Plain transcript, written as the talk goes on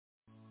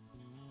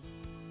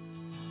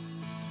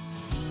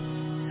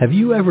Have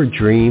you ever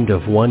dreamed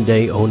of one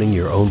day owning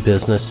your own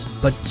business,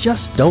 but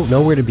just don't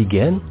know where to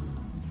begin?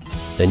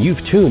 Then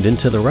you've tuned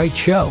into the right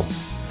show.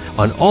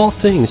 On All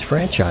Things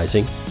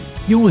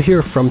Franchising, you will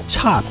hear from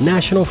top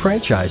national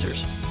franchisors,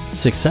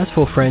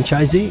 successful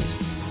franchisees,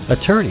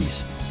 attorneys,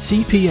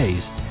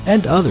 CPAs,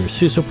 and others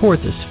who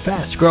support this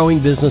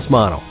fast-growing business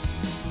model.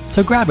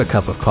 So grab a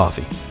cup of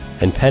coffee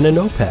and pen and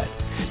notepad,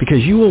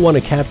 because you will want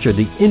to capture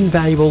the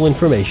invaluable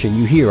information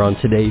you hear on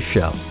today's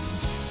show.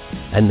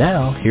 And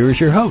now, here is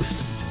your host,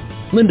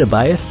 Linda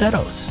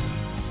Ballesteros.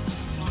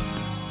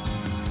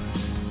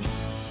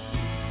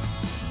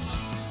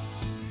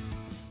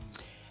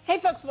 Hey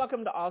folks,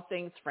 welcome to All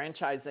Things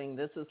Franchising.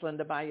 This is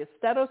Linda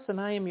Ballesteros, and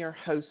I am your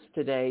host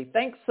today.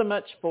 Thanks so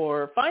much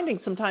for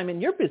finding some time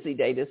in your busy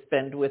day to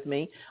spend with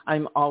me.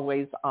 I'm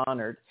always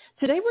honored.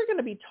 Today we're going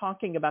to be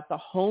talking about the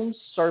home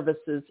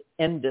services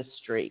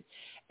industry.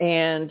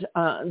 And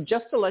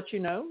just to let you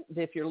know,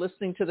 if you're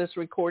listening to this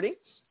recording,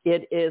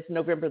 it is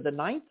November the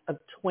 9th of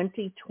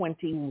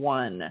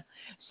 2021.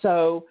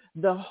 So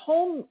the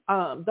home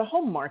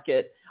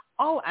market,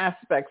 all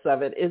aspects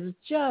of it is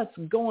just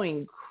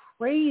going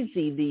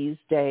crazy these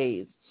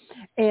days.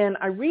 And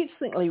I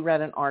recently read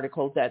an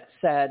article that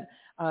said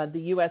the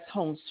U.S.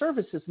 home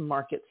services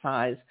market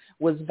size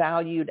was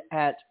valued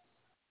at,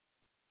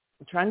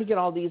 I'm trying to get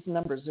all these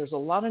numbers, there's a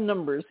lot of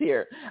numbers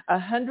here,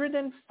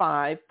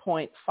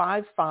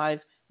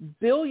 $105.55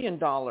 billion.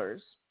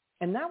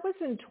 And that was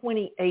in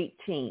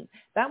 2018.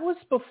 That was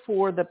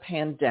before the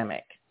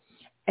pandemic.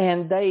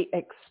 And they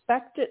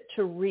expect it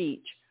to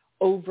reach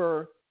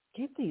over,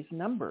 get these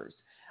numbers,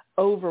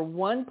 over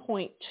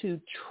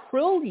 1.2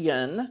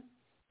 trillion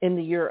in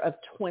the year of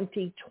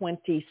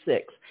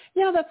 2026.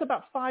 Yeah, that's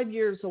about 5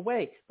 years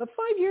away. But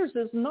 5 years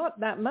is not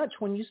that much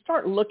when you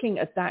start looking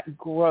at that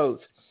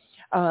growth.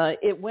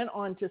 It went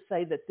on to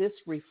say that this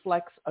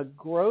reflects a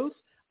growth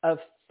of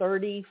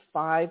 35%.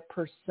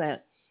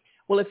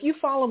 Well, if you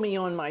follow me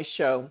on my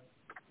show,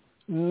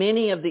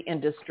 many of the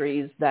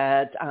industries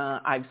that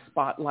I've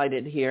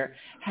spotlighted here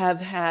have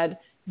had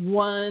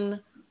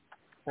 1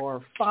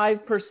 or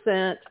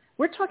 5%.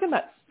 We're talking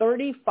about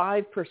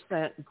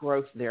 35%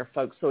 growth there,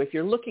 folks. So if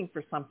you're looking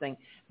for something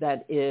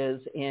that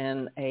is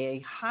in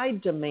a high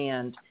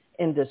demand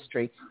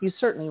industry, you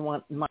certainly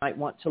might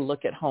want to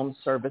look at home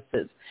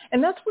services.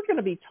 And that's what we're going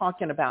to be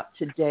talking about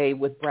today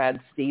with Brad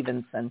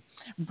Stevenson.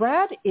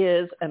 Brad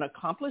is an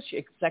accomplished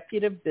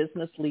executive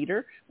business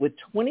leader with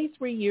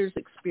 23 years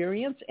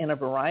experience in a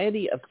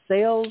variety of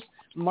sales,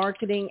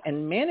 marketing,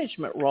 and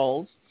management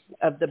roles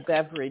of the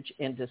beverage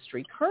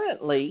industry.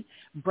 Currently,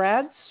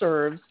 Brad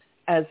serves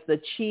as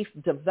the Chief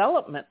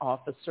Development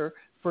Officer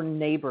for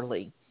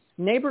Neighborly.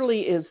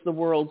 Neighborly is the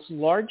world's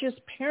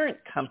largest parent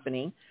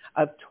company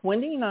of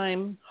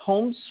 29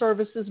 home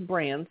services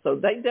brands, so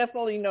they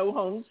definitely know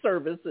home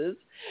services,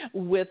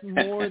 with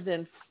more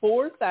than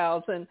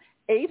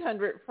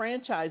 4,800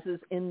 franchises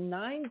in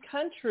 9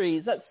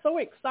 countries. That's so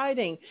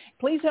exciting.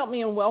 Please help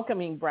me in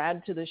welcoming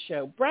Brad to the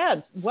show.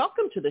 Brad,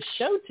 welcome to the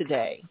show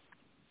today.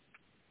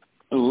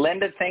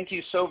 Linda, thank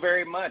you so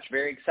very much.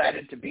 Very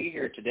excited to be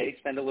here today,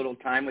 spend a little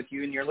time with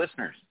you and your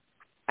listeners.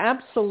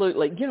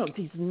 Absolutely. You know,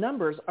 these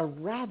numbers are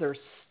rather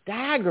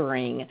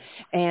staggering.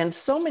 And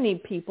so many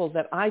people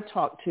that I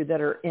talk to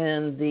that are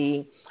in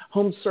the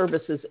home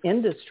services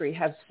industry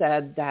have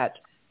said that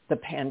the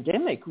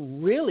pandemic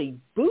really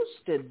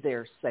boosted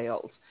their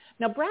sales.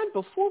 Now, Brad,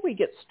 before we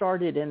get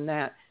started in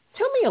that,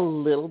 tell me a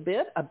little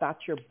bit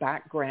about your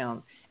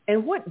background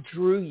and what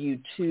drew you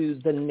to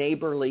the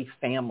Neighborly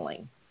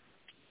family.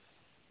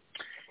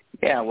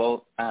 Yeah,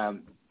 well,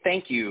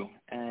 thank you.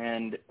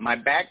 And my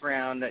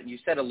background, you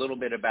said a little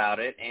bit about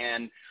it,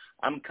 and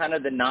I'm kind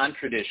of the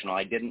non-traditional.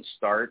 I didn't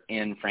start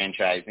in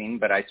franchising,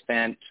 but I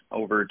spent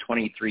over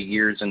 23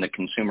 years in the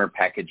consumer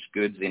packaged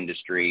goods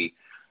industry,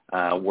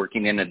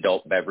 working in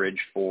adult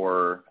beverage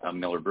for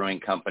Miller Brewing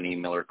Company,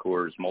 Miller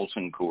Coors,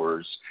 Molson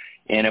Coors,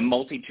 in a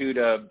multitude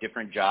of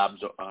different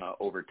jobs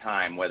over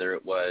time, whether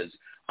it was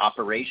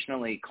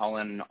operationally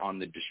calling on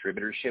the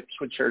distributorships,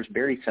 which are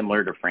very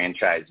similar to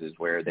franchises,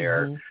 where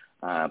they're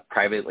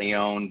privately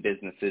owned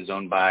businesses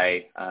owned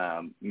by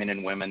men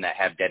and women that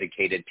have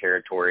dedicated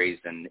territories,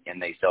 and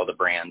they sell the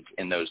brands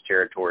in those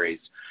territories.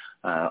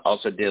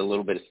 Also did a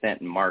little bit of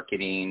stint in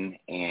marketing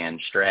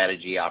and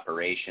strategy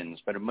operations,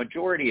 but a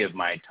majority of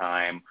my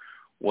time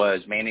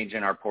was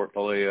managing our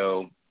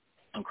portfolio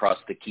across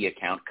the key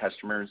account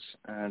customers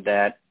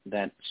that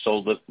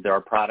sold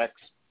our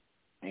products.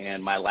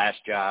 And my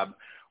last job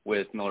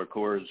with Miller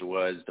Coors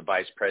was the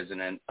vice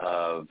president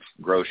of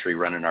grocery,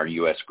 running our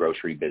U.S.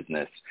 grocery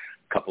business,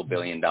 $2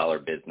 billion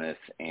business.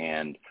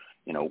 And,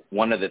 you know,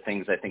 one of the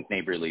things I think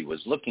Neighborly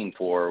was looking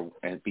for,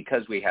 and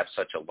because we have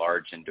such a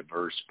large and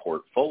diverse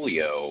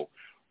portfolio,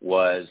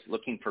 was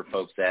looking for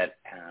folks that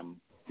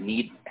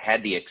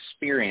had the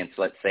experience,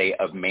 let's say,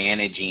 of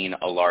managing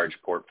a large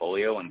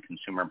portfolio, and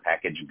consumer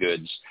packaged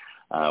goods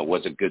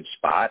was a good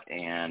spot.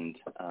 And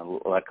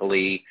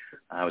luckily,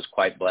 I was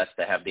quite blessed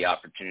to have the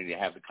opportunity to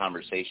have the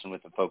conversation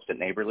with the folks at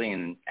Neighborly,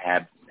 and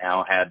have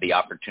now had the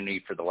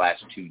opportunity for the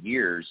last 2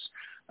 years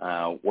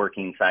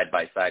working side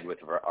by side with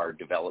our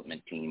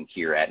development team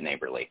here at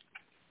Neighborly.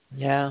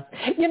 Yeah.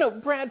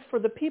 Brad, for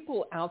the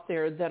people out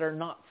there that are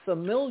not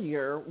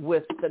familiar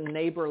with the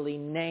Neighborly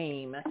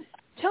name,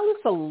 tell us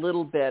a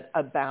little bit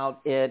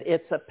about it.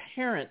 It's a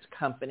parent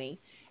company,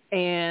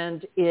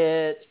 and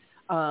it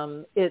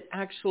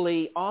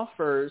actually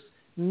offers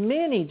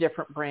many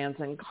different brands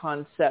and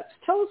concepts.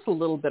 Tell us a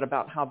little bit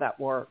about how that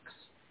works.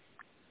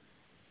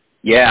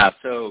 Yeah,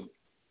 so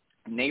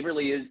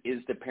Neighborly is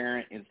the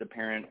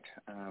parent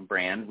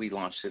brand. We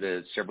launched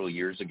it several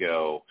years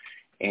ago,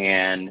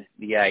 and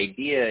the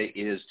idea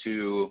is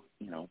to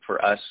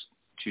for us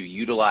to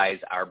utilize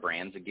our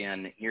brands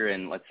again here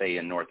in, let's say,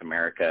 in North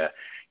America,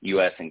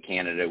 U.S. and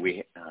Canada.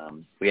 We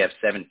have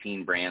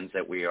 17 brands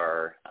that we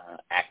are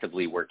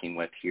actively working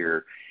with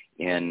here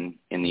in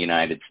the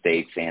United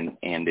States and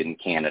in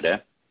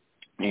Canada,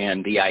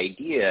 and the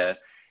idea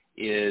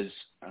is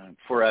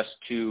for us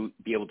to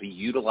be able to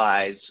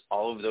utilize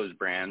all of those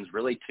brands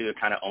really to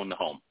kind of own the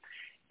home.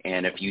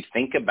 And if you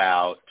think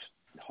about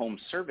home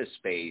service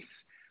space,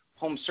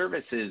 home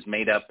service is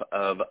made up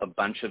of a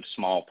bunch of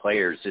small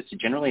players. It's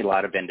generally a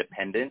lot of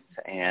independents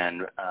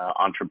and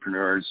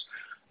entrepreneurs.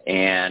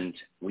 And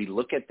we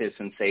look at this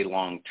and say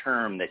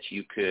long-term that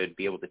you could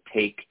be able to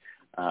take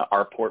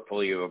our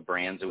portfolio of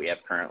brands that we have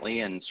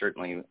currently, and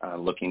certainly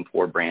looking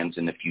for brands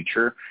in the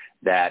future,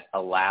 that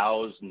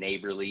allows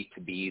Neighborly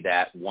to be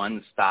that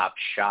one-stop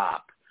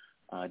shop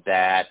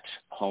that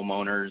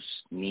homeowners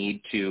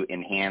need to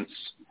enhance,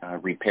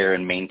 repair,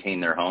 and maintain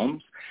their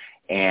homes.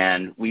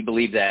 And we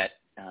believe that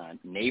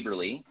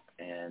Neighborly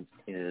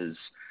is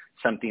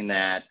something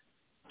that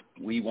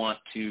we want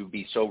to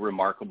be so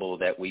remarkable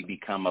that we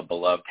become a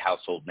beloved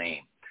household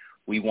name.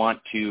 We want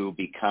to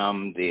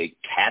become the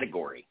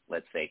category,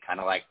 let's say,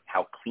 kind of like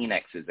how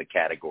Kleenex is a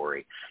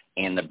category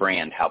and the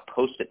brand, how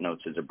Post-it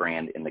notes is a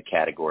brand in the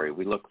category.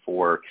 We look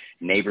for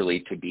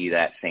Neighborly to be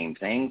that same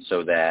thing,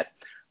 so that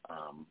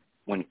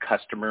when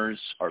customers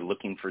are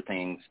looking for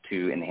things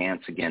to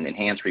enhance,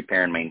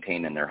 repair, and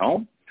maintain in their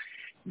home,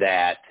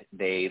 that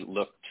they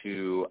look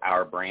to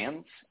our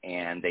brands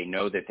and they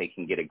know that they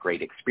can get a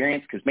great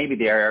experience, because maybe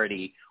they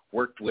already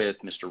worked with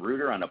Mr.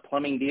 Reuter on a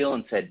plumbing deal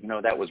and said,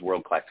 that was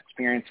world-class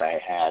experience.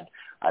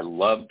 I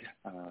loved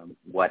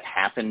what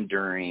happened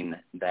during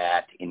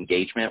that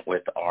engagement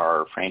with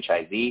our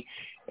franchisee.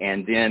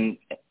 And then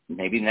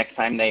maybe next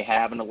time they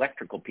have an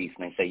electrical piece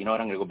and they say, I'm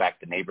going to go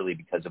back to Neighborly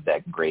because of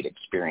that great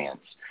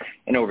experience.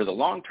 And over the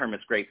long term,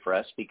 it's great for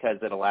us because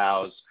it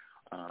allows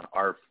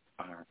our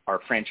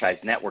franchise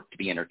network to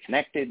be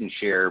interconnected and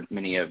share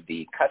many of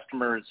the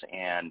customers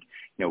and,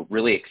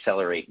 really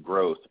accelerate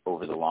growth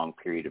over the long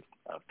period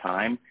of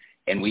time.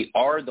 And we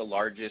are the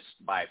largest,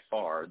 by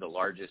far, the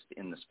largest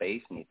in the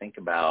space. And you think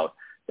about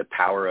the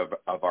power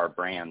of our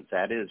brands,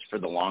 that is for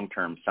the long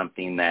term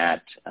something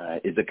that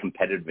is a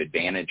competitive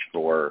advantage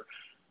for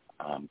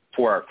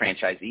our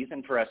franchisees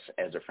and for us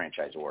as a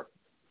franchisor.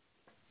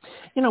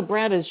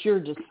 Brad, as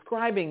you're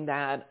describing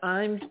that,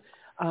 I'm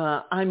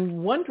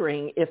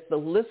wondering if the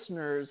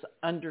listeners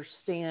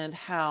understand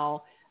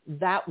how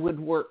that would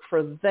work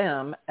for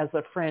them as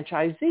a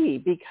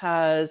franchisee,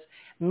 because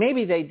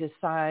maybe they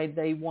decide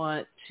they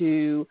want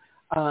to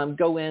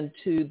go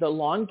into the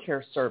lawn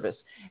care service.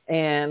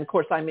 And, of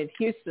course, I'm in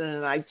Houston,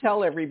 and I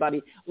tell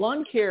everybody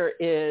lawn care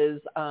is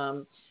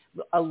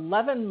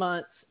 11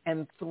 months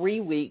and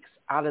 3 weeks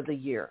out of the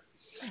year,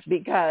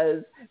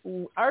 because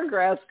our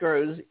grass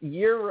grows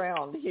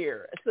year-round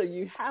here. So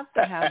you have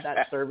to have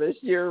that service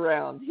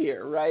year-round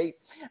here, right?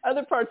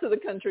 Other parts of the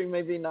country,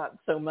 maybe not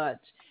so much.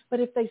 But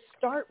if they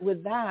start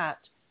with that,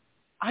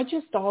 I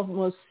just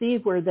almost see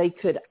where they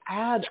could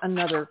add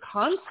another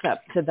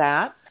concept to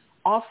that,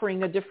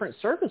 offering a different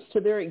service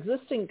to their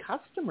existing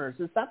customers.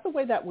 Is that the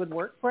way that would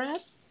work, Brad?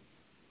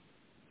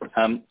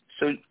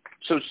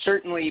 So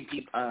certainly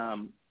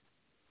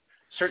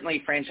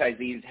Certainly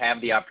franchisees have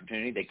the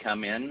opportunity. They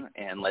come in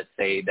and let's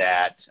say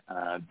that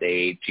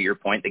they, to your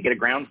point, they get a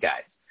grounds guy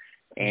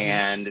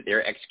and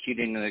they're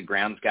executing the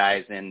grounds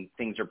guys and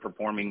things are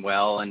performing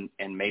well,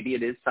 and maybe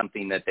it is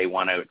something that they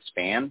want to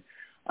expand.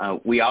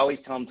 We always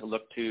tell them to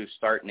look to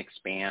start and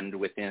expand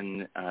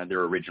within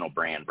their original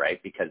brand,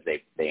 right? Because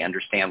they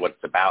understand what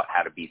it's about,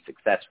 how to be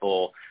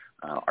successful,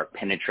 are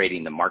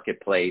penetrating the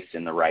marketplace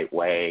in the right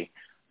way.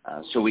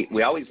 So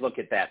we always look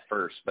at that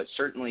first, but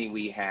certainly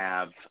we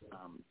have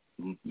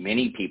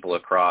many people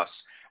across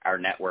our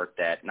network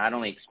that not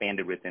only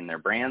expanded within their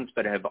brands,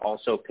 but have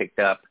also picked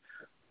up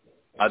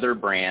other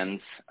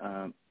brands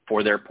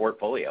for their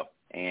portfolio.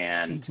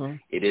 And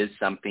it is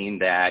something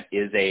that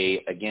is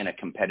again, a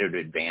competitive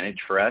advantage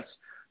for us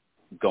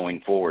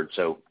going forward.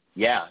 So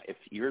yeah, if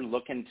you're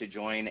looking to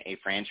join a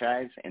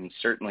franchise, and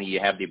certainly you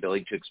have the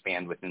ability to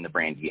expand within the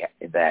brand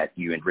that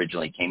you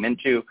originally came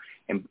into,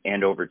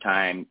 and over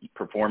time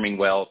performing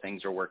well,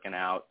 things are working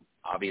out,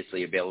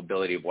 obviously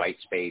availability of white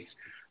space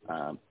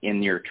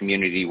in your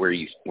community where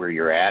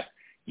you're at,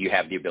 you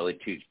have the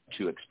ability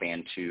to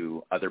expand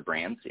to other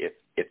brands if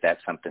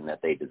that's something that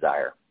they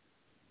desire.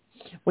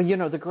 Well,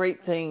 the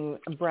great thing,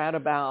 Brad,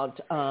 about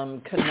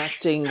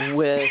connecting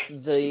with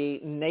the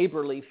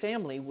Neighborly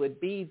family would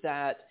be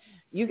that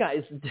you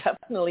guys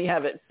definitely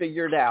have it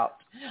figured out.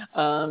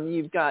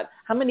 You've got,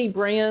 how many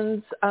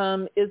brands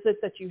is it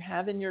that you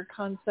have in your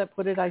concept?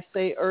 What did I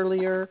say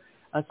earlier?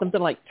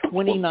 Something like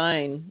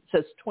 29, it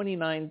says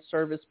 29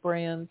 service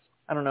brands.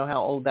 I don't know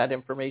how old that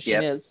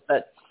information is,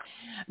 but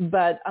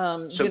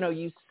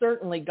you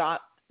certainly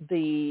got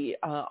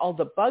all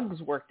the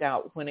bugs worked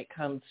out when it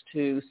comes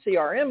to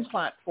CRM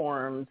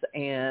platforms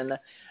and,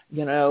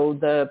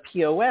 the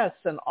POS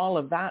and all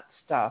of that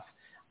stuff.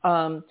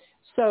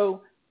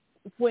 So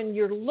when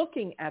you're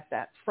looking at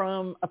that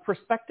from a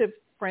prospective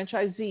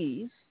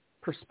franchisee's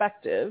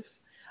perspective,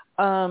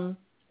 what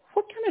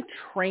kind of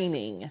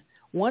training,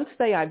 once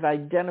they have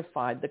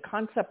identified the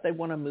concept they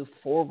want to move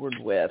forward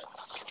with,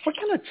 what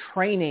kind of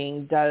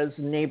training does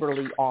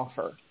Neighborly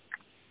offer?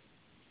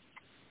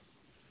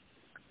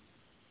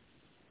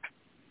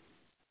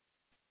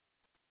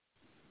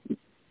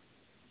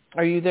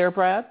 Are you there,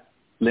 Brad?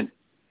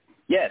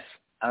 Yes.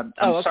 I'm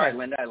okay. Sorry,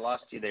 Linda, I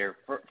lost you there.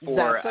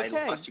 That's okay.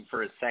 I lost you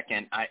for a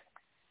second.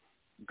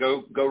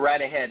 Go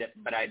right ahead,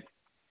 but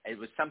it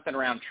was something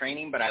around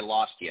training, but I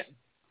lost you.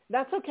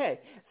 That's okay.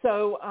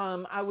 So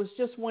I was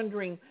just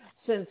wondering,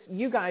 since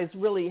you guys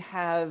really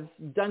have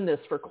done this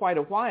for quite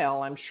a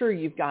while, I'm sure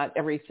you've got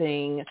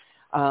everything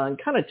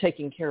kind of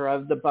taken care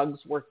of, the bugs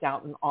worked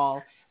out and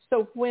all.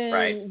 So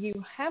when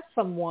you have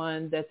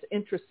someone that's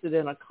interested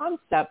in a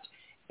concept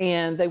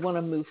and they want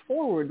to move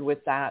forward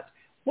with that,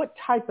 what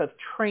type of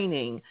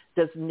training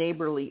does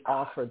Neighborly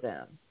offer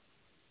them?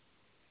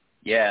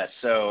 Yeah,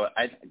 so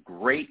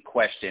great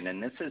question.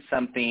 And this is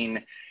something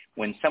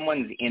when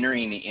someone's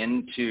entering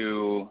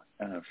into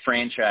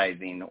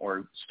franchising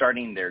or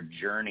starting their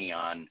journey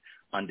on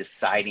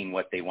deciding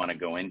what they want to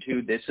go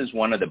into, this is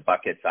one of the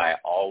buckets I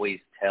always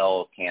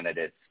tell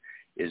candidates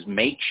is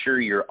make sure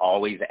you're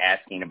always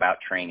asking about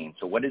training.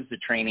 So what is the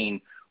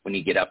training when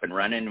you get up and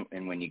running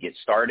and when you get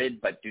started,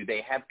 but do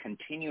they have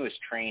continuous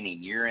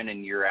training year in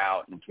and year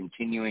out and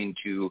continuing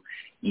to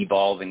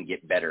evolve and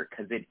get better?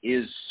 Because it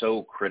is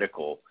so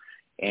critical.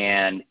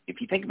 And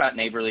if you think about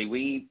Neighborly,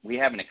 we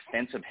have an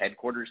extensive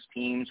headquarters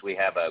teams. We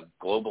have a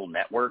global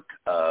network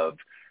of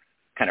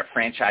kind of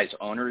franchise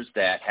owners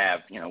that have,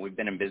 we've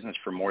been in business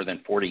for more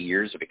than 40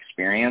 years of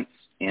experience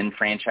in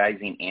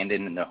franchising and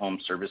in the home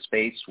service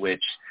space,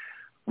 which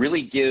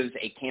really gives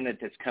a candidate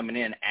that's coming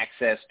in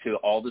access to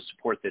all the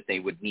support that they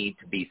would need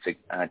to be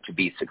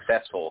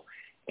successful.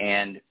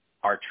 And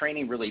our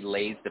training really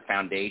lays the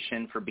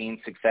foundation for being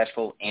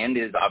successful and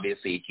is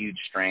obviously a huge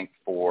strength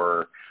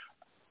for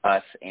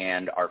us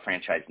and our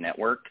franchise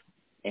network.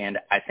 And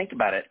I think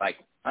about it like,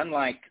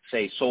 unlike,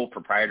 say, sole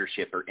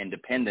proprietorship or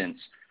independence,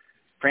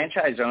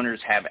 franchise owners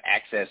have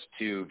access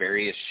to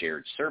various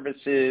shared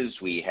services.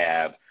 We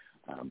have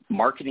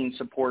marketing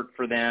support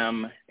for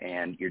them,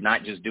 and you're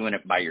not just doing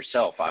it by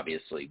yourself,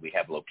 obviously. We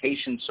have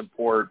location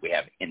support. We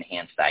have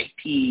enhanced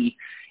IT.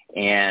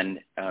 And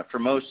for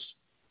most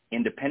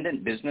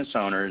independent business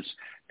owners,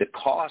 the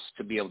cost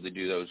to be able to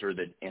do those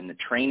and the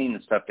training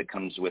and stuff that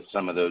comes with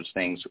some of those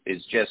things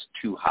is just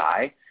too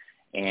high,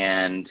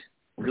 and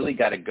really they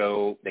got to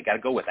go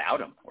without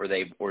them, or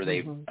they've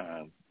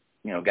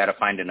got to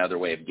find another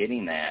way of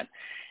getting that.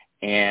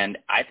 And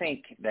I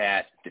think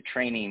that the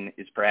training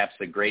is perhaps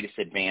the greatest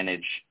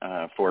advantage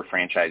for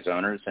franchise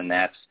owners, and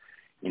that's,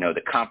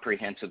 the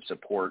comprehensive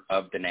support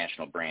of the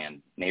national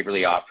brand.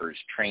 Neighborly offers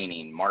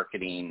training,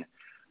 marketing,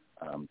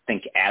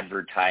 think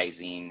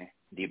advertising,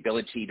 the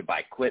ability to buy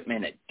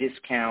equipment at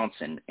discounts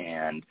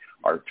and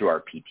through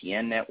our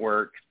PTN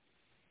network,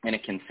 and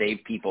it can save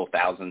people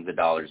thousands of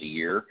dollars a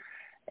year.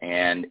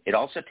 And it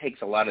also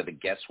takes a lot of the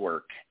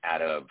guesswork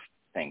out of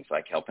things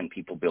like helping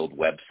people build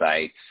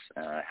websites,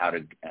 how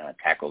to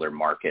tackle their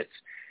markets.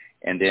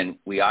 And then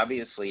we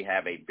obviously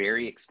have a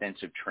very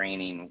extensive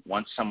training.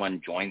 Once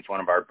someone joins one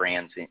of our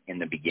brands in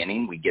the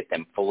beginning, we get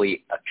them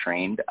fully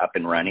trained, up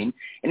and running.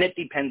 And it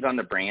depends on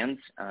the brands.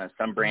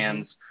 Some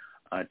brands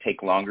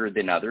take longer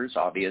than others,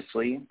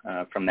 obviously,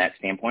 from that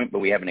standpoint. But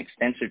we have an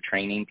extensive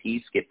training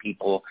piece, get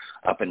people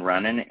up and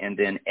running. And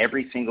then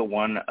every single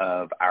one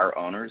of our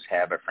owners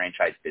have a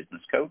franchise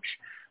business coach.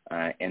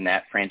 And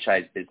that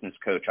franchise business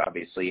coach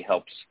obviously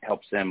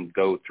helps them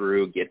go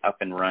through, get up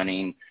and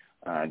running,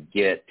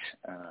 get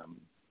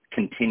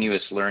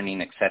continuous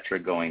learning, et cetera,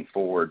 going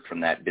forward from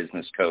that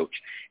business coach.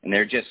 And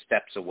they're just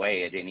steps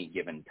away at any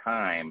given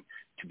time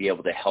to be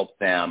able to help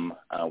them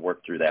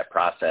work through that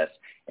process.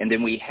 And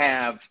then we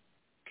have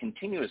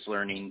continuous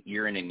learning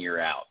year in and year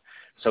out.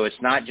 So it's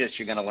not just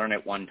you're going to learn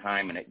it one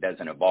time and it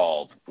doesn't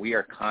evolve. We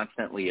are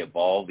constantly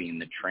evolving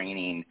the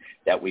training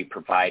that we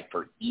provide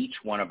for each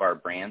one of our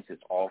brands.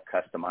 It's all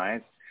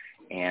customized,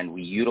 and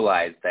we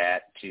utilize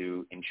that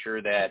to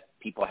ensure that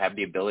people have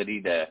the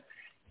ability to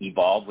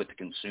evolve with the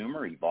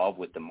consumer, evolve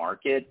with the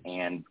market,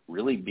 and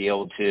really be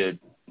able to,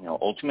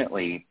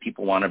 ultimately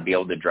people want to be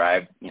able to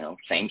drive,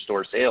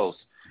 same-store sales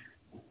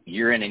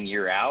year in and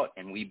year out.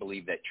 And we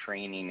believe that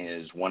training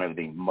is one of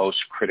the most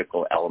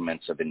critical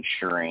elements of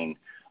ensuring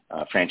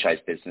franchise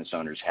business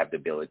owners have the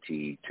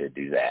ability to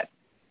do that.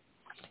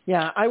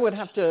 Yeah, I would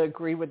have to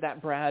agree with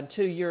that, Brad.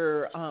 To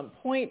your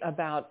point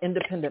about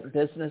independent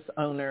business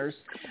owners,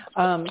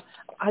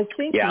 I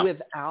think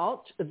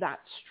without that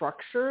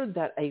structure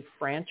that a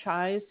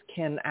franchise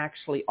can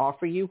actually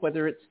offer you,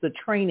 whether it's the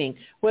training,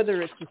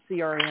 whether it's the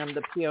CRM,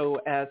 the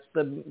POS,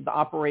 the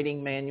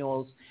operating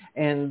manuals,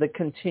 and the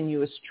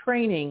continuous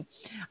training,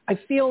 I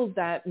feel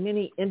that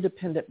many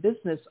independent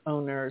business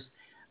owners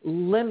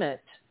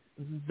limit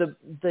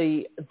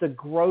the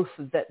growth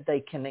that they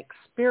can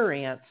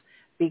experience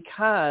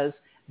because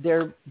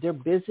they're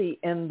busy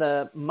in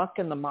the muck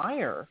and the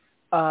mire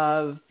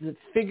of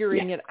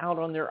figuring it out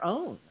on their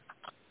own.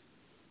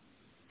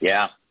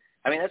 Yeah.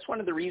 I mean, that's one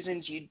of the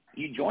reasons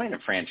you join a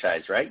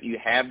franchise, right? You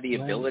have the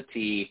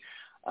ability.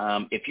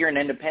 If you're an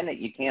independent,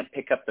 you can't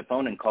pick up the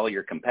phone and call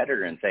your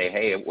competitor and say,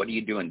 hey, what are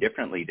you doing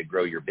differently to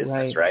grow your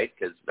business, right?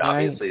 Because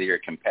obviously you're a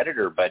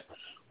competitor, but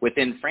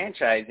within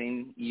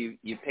franchising,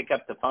 you pick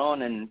up the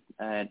phone and,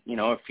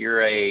 if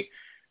you're a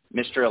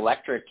Mr.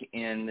 Electric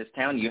in this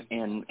town,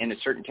 in a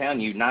certain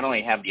town, you not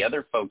only have the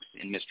other folks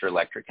in Mr.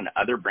 Electric and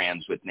other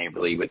brands with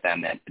Neighborly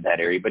within that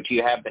area, but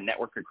you have the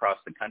network across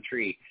the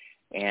country,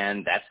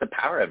 and that's the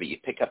power of it. You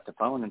pick up the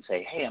phone and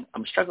say, hey,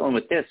 I'm struggling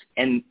with this,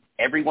 and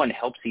everyone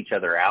helps each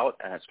other out.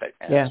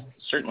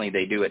 Certainly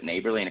they do at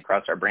Neighborly and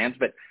across our brands,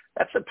 but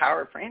that's the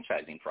power of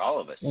franchising for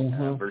all of us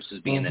versus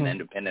being an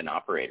independent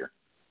operator.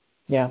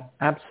 Yeah,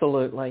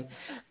 absolutely.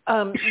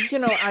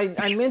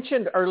 I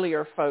mentioned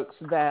earlier, folks,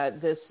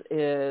 that this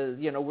is,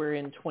 we're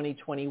in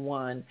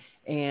 2021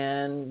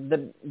 and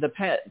the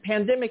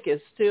pandemic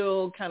is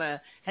still kind of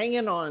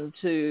hanging on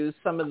to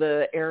some of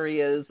the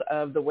areas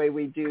of the way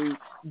we do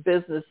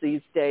business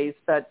these days.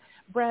 But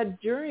Brad,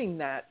 during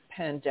that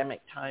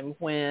pandemic time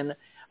when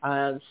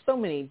so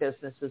many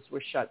businesses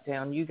were shut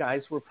down, you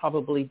guys were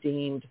probably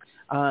deemed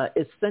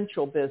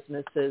essential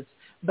businesses.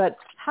 But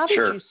how did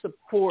you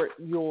support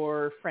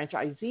your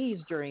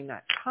franchisees during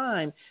that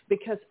time?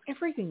 Because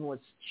everything was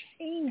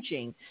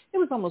changing. It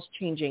was almost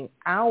changing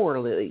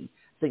hourly.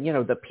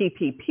 The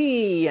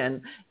PPP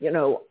and,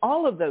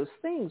 all of those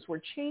things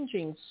were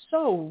changing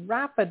so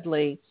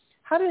rapidly.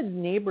 How did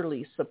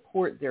Neighborly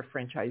support their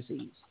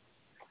franchisees?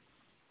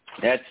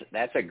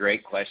 That's a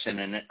great question,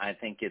 and I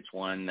think it's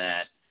one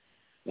that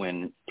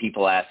when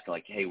people ask,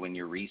 like, hey, when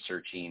you're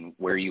researching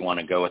where you want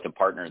to go with a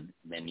partner,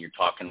 then you're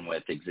talking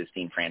with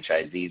existing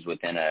franchisees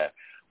within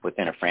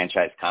a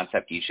franchise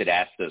concept, you should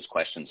ask those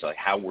questions. Like,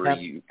 how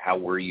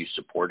were you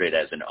supported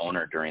as an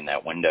owner during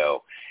that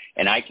window?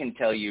 And I can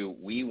tell you,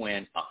 we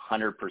went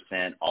 100%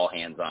 all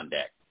hands on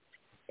deck.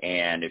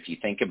 And if you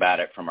think about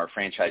it from our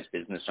franchise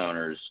business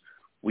owners,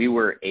 we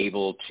were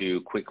able to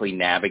quickly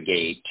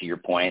navigate, to your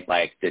point,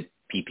 like the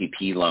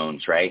PPP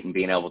loans, right? And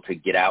being able to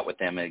get out with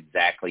them and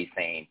exactly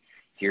saying,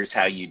 here's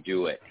how you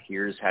do it.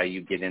 Here's how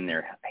you get in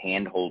there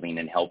hand-holding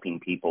and helping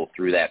people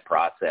through that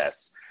process.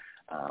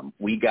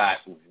 We got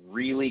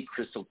really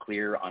crystal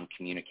clear on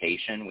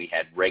communication. We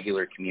had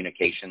regular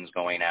communications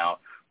going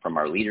out from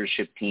our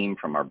leadership team,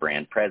 from our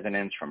brand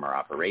presidents, from our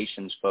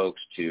operations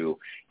folks to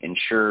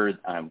ensure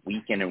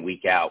week in and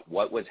week out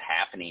what was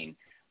happening,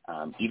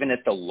 even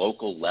at the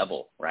local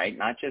level, right?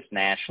 Not just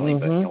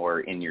nationally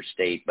or in your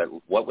state, but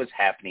what was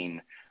happening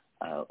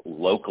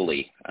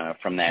locally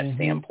from that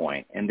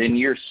standpoint. And then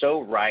you're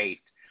so right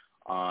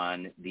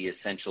on the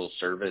essential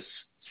service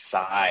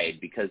side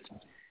because,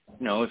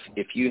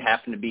 if you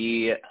happen to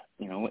be,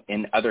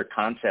 in other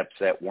concepts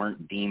that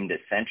weren't deemed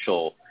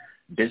essential,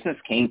 business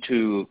came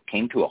to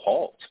a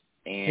halt.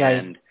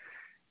 And,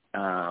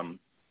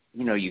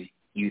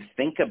 you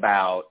think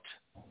about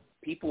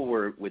people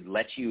would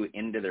let you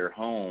into their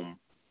home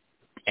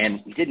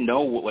and we didn't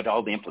know what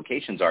all the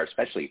implications are,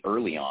 especially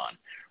early on.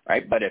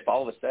 Right. But if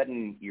all of a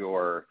sudden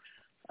you're,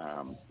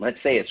 let's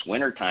say it's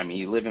wintertime and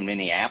you live in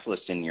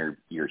Minneapolis and your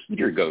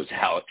heater goes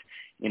out,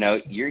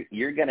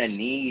 you're going to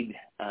need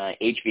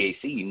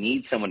HVAC. You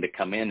need someone to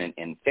come in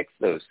and fix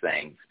those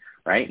things.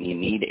 Right. And you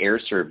need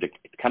AirServe to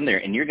come there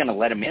and you're going to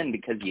let them in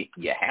because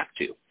you have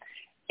to.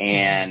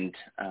 And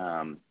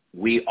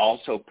we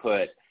also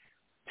put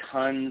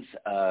tons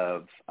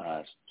of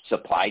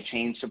supply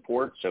chain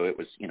support. So it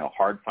was,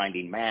 hard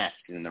finding masks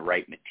and the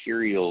right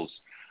materials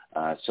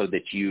so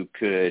that you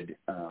could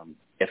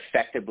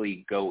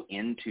effectively go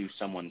into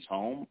someone's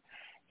home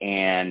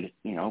and,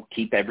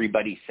 keep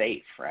everybody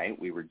safe, right?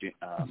 We were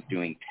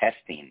doing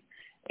testing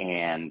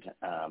and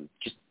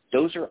just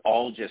those are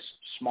all just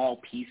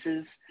small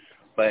pieces.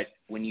 But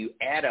when you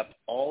add up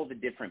all the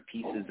different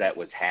pieces that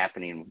was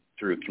happening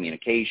through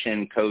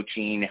communication,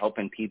 coaching,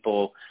 helping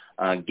people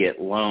get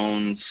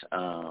loans,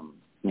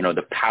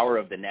 the power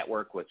of the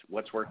network,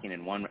 what's working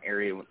in one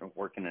area,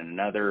 working in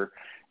another,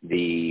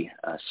 the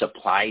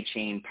supply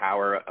chain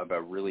power of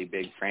a really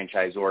big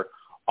franchisor,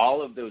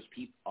 all of those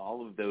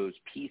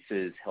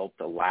pieces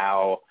helped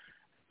allow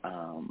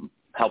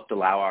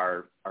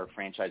our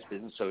franchise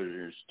business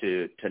owners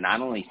to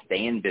not only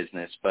stay in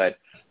business, but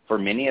for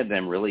many of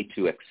them really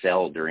to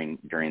excel during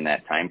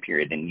that time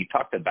period. And you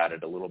talked about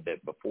it a little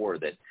bit before,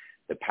 that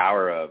the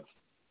power of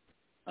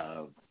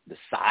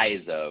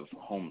size of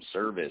home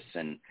service.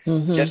 And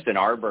Mm-hmm. just in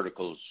our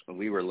verticals,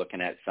 we were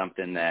looking at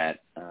something that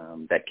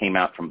came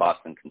out from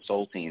Boston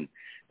Consulting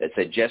that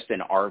said just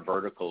in our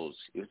verticals,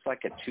 it was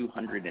like a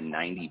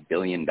 $290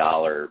 billion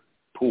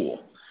pool.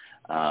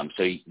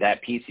 So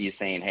that piece is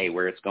saying, hey,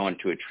 where it's going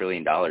to $1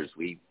 trillion,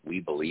 we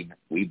believe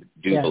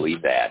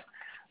that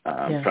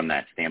from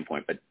that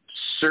standpoint. But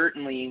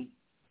certainly,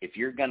 if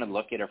you're going to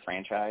look at a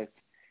franchise,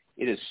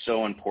 it is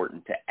so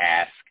important to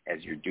ask,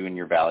 as you're doing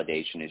your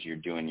validation, as you're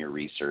doing your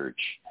research,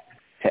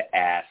 to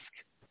ask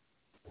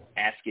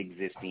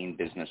existing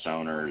business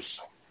owners,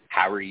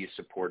 how are you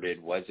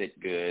supported? Was it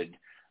good?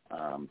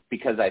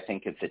 Because I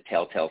think it's a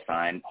telltale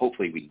sign.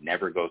 Hopefully we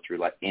never go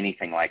through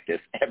anything like this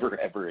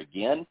ever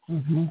again.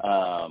 Mm-hmm.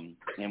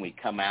 And we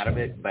come out of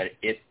it, but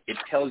it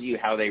tells you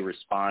how they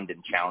respond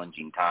in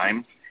challenging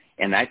times.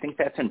 And I think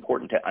that's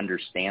important to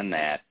understand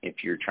that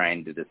if you're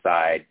trying to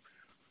decide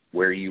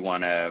who you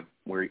want to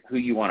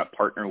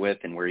partner with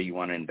and where you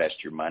want to invest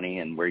your money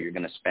and where you're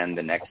going to spend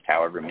the next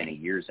however many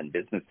years in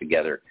business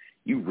together.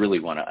 You really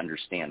want to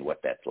understand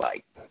what that's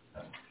like.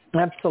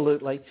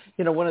 Absolutely.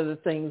 One of the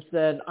things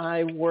that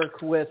I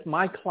work with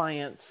my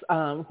clients,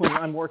 when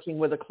I'm working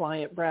with a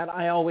client, Brad,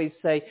 I always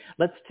say,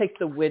 let's take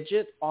the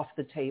widget off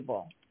the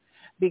table,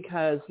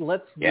 because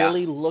let's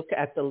really look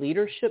at the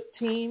leadership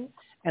team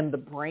and the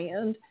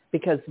brand,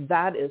 because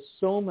that is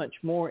so much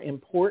more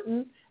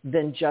important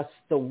than just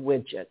the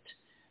widget.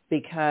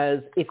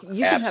 Because if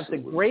you can have the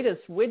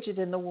greatest widget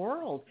in the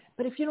world,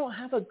 but if you don't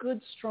have a good,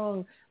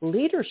 strong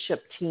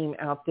leadership team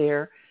out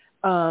there,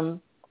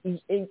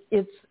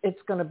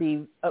 it's going to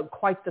be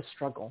quite the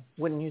struggle,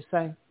 wouldn't you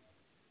say?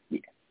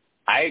 Yeah,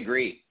 I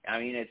agree. I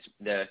mean, it's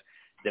the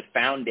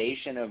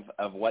foundation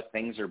of what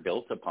things are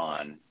built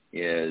upon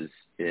is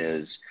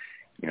the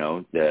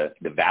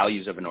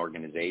values of an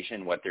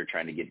organization, what they're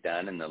trying to get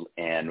done, and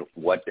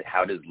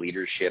how does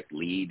leadership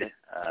lead,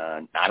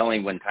 not only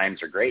when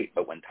times are great,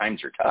 but when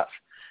times are tough.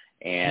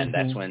 And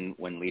that's when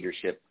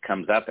leadership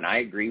comes up. And I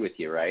agree with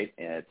you, right?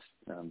 It's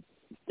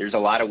there's a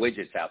lot of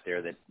widgets out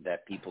there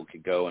that people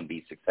could go and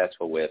be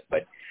successful with,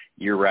 but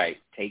you're right.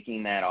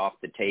 Taking that off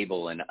the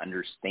table and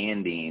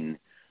understanding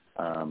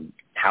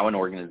how an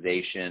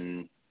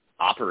organization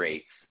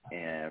operates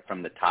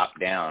from the top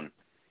down,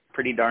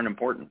 pretty darn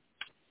important.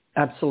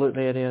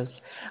 Absolutely, it is.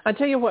 I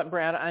tell you what,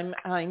 Brad,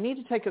 I need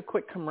to take a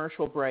quick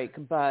commercial break,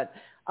 but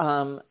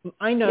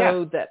I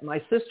know that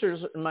my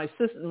listeners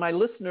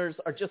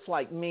are just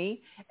like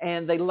me,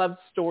 and they love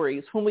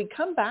stories. When we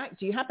come back,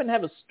 do you happen to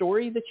have a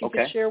story that you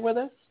could share with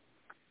us?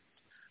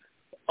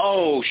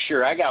 Oh,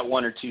 sure. I got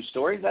one or two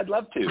stories. I'd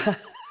love to.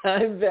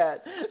 I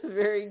bet.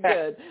 Very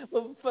good.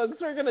 Well, folks,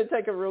 we're going to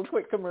take a real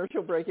quick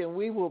commercial break, and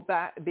we will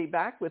be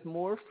back with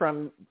more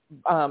from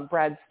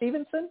Brad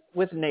Stevenson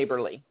with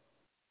Neighborly.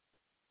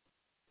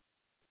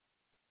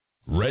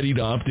 Ready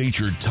to update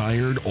your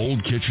tired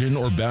old kitchen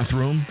or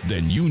bathroom?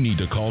 Then you need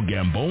to call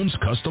Gambone's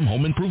Custom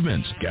Home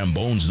Improvements.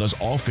 Gambone's does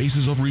all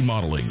phases of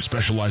remodeling,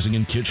 specializing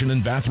in kitchen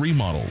and bath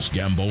remodels.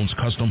 Gambone's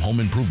Custom Home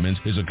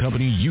Improvements is a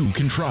company you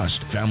can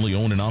trust. Family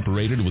owned and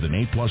operated with an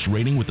A+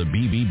 rating with the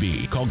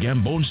BBB. Call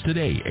Gambone's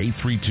today,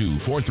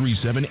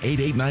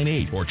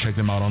 832-437-8898, or check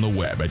them out on the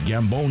web at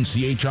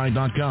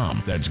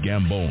GamboneCHI.com. That's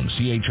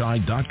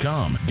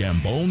GamboneCHI.com.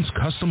 Gambone's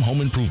Custom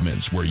Home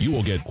Improvements, where you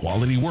will get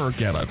quality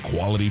work at a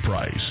quality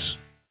price.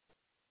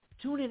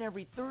 Tune in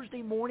every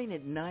Thursday morning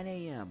at 9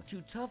 a.m.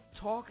 to Tough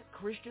Talk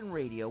Christian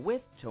Radio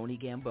with Tony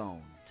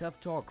Gambone. Tough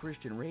Talk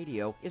Christian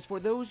Radio is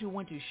for those who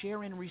want to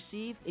share and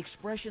receive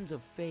expressions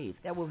of faith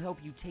that will help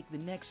you take the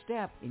next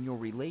step in your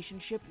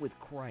relationship with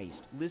Christ.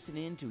 Listen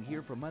in to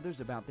hear from others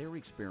about their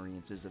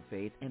experiences of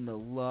faith and the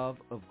love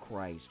of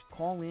Christ.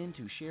 Call in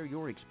to share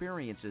your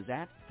experiences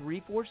at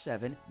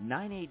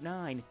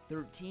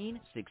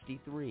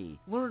 347-989-1363.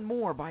 Learn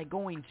more by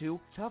going to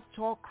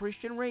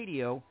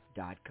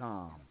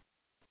toughtalkchristianradio.com.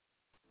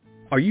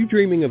 Are you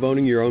dreaming of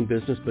owning your own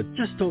business but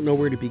just don't know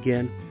where to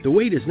begin? The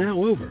wait is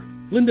now over.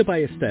 Linda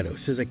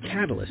Ballesteros is a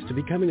catalyst to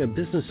becoming a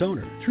business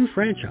owner through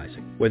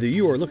franchising. Whether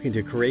you are looking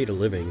to create a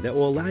living that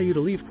will allow you to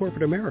leave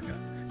corporate America,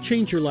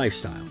 change your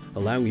lifestyle,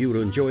 allowing you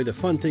to enjoy the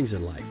fun things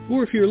in life,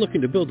 or if you're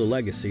looking to build a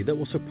legacy that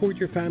will support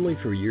your family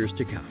for years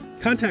to come.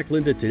 Contact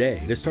Linda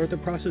today to start the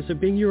process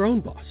of being your own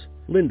boss.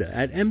 Linda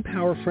at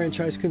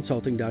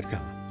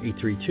empowerfranchiseconsulting.com,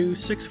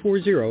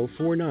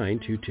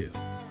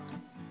 832-640-4922.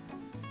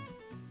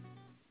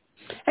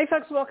 Hey,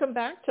 folks, welcome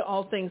back to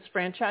All Things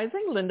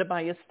Franchising. Linda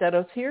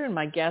Ballesteros here, and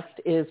my guest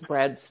is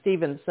Brad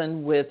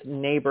Stevenson with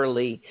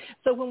Neighborly.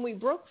 So when we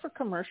broke for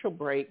commercial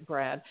break,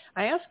 Brad,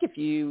 I asked if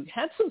you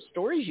had some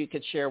stories you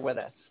could share with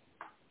us.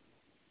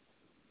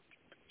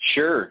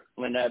 Sure,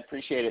 Linda, I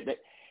appreciate it.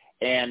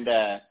 And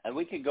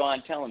we could go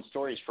on telling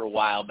stories for a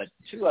while, but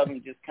two of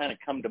them just kind of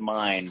come to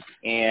mind.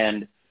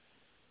 And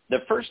the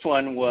first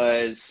one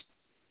was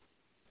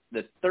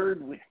the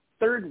third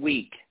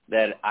week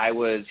that I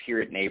was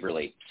here at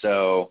Neighborly.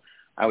 So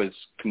I was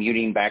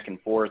commuting back and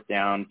forth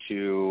down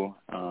to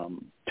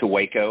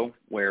Waco,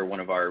 where one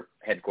of our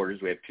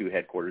headquarters. We have 2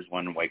 headquarters,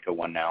 one in Waco,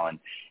 one now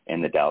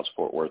in the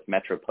Dallas-Fort Worth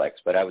Metroplex.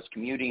 But I was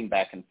commuting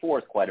back and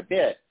forth quite a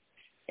bit.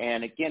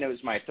 And again, it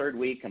was my 3rd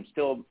week. I'm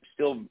still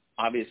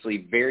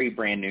obviously very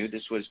brand new.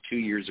 This was 2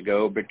 years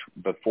ago,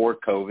 before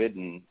COVID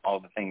and all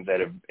the things that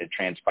have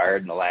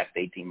transpired in the last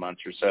 18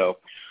 months or so.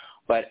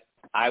 But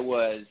I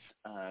was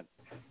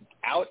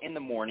out in the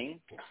morning.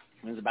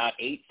 It was about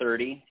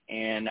 8:30,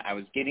 and I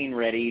was getting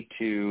ready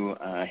to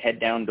head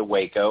down to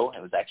Waco.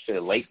 It was actually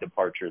a late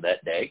departure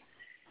that day.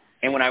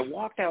 And when I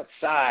walked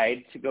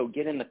outside to go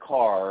get in the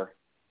car,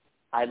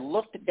 I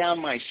looked down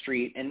my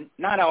street, and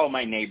not all of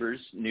my neighbors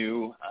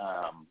knew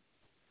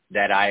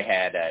that I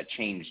had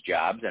changed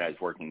jobs, that I was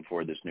working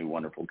for this new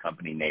wonderful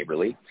company,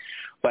 Neighborly.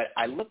 But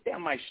I looked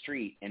down my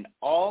street, and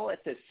all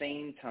at the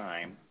same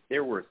time,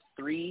 there were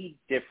 3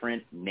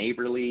 different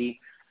Neighborly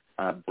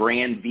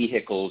brand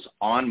vehicles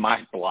on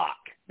my block.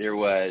 There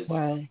was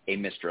a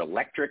Mr.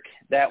 Electric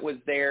that was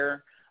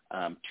there.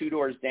 2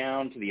 doors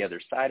down to the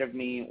other side of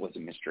me was a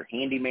Mr.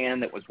 Handyman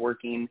that was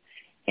working.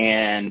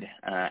 And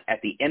at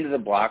the end of the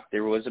block,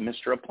 there was a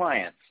Mr.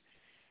 Appliance.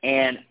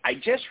 And I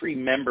just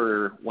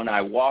remember when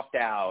I walked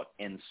out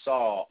and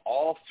saw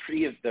all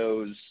 3 of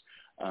those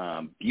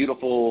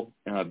beautiful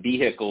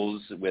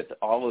vehicles with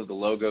all of the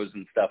logos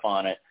and stuff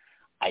on it,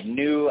 I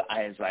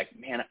was like,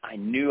 man, I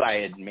knew I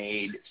had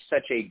made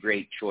such a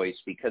great choice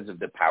because of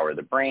the power of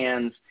the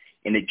brands.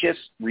 And it just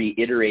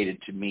reiterated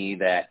to me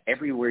that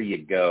everywhere you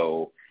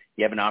go,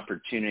 you have an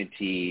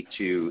opportunity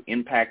to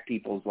impact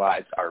people's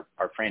lives. Our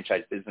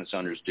franchise business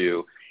owners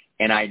do.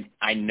 And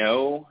I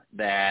know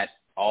that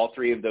all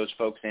 3 of those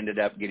folks ended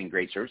up getting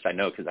great service. I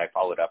know because I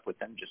followed up with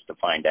them just to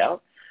find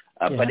out.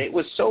 But it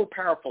was so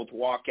powerful to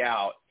walk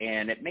out,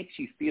 and it makes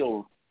you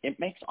feel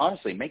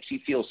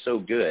so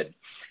good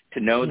to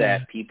know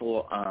that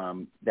people,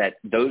 that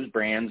those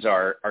brands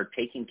are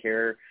taking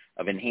care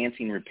of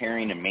enhancing,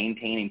 repairing, and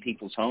maintaining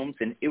people's homes.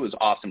 And it was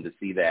awesome to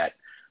see that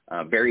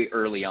very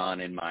early on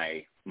in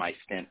my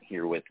stint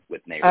here with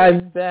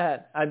Neighborly.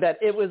 I bet.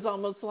 It was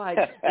almost like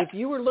if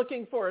you were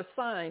looking for a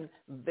sign,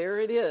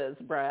 there it is,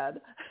 Brad.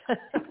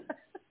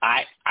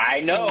 I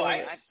know.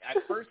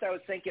 At first I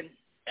was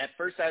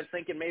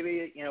thinking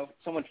maybe,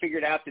 someone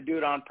figured out to do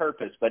it on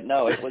purpose, but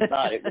no, it was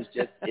not. It was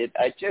just, it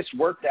just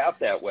worked out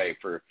that way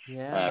for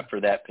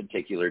that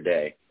particular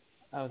day.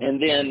 Oh,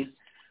 and then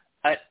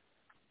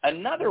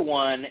another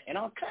one, and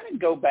I'll kind of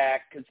go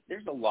back because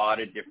there's a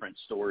lot of different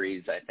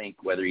stories. I think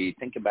whether you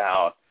think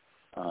about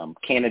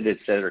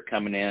candidates that are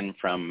coming in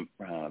from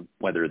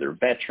whether they're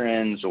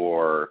veterans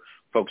or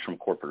folks from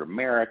corporate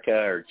America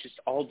or just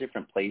all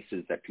different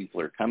places that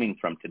people are coming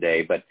from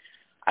today. But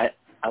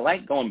I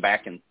like going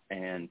back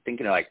and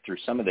thinking like through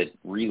some of the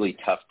really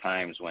tough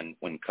times when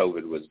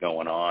COVID was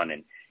going on,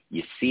 and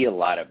you see a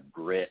lot of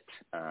grit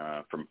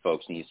from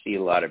folks, and you see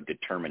a lot of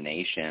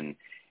determination.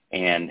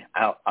 And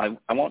I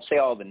won't say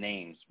all the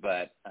names,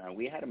 but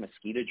we had a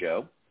Mosquito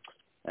Joe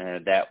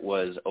that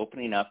was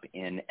opening up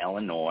in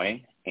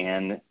Illinois,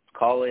 and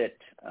call it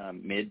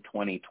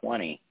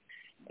mid-2020.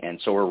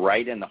 And so we're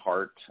right in the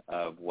heart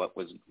of what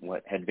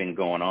had been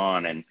going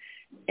on,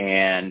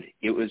 and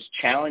it was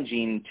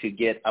challenging to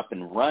get up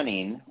and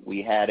running.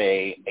 We had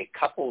a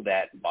couple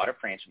that bought a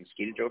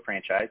Mosquito Joe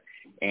franchise,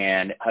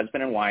 and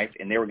husband and wife,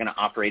 and they were going to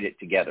operate it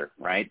together,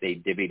 right? They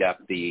divvied up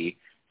the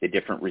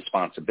different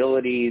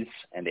responsibilities,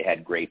 and they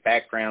had great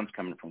backgrounds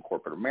coming from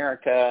corporate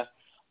America.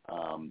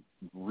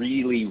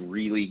 Really,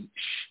 really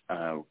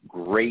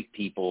great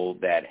people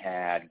that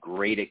had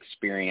great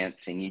experience,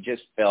 and you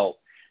just felt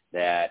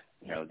that,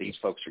 these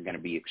folks are going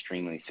to be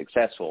extremely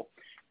successful.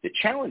 The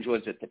challenge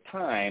was at the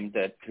time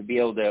that to be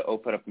able to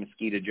open up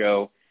Mosquito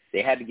Joe,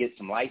 they had to get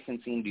some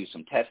licensing, do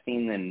some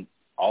testing, and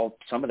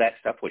some of that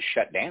stuff was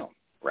shut down,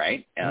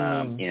 right?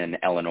 In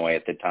Illinois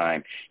at the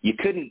time. You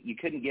couldn't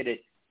get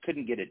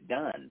it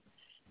done.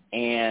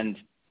 And,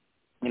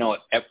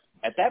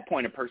 at that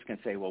point, a person can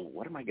say, well,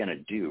 what am I going to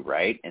do,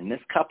 right? And this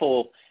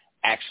couple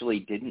actually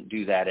didn't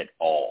do that at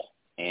all.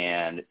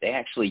 And they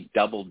actually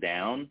doubled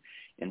down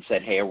and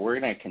said, hey, we're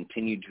going to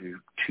continue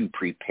to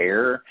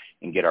prepare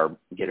and get our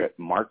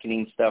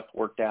marketing stuff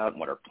worked out and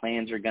what our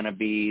plans are going to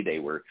be. They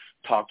were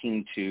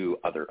talking to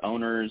other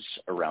owners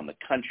around the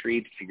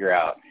country to figure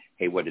out,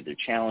 hey, what are the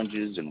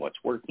challenges and what's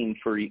working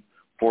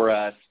for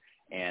us.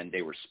 And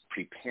they were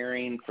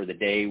preparing for the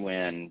day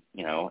when,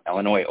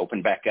 Illinois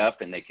opened back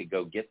up and they could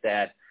go get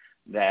that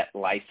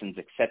license,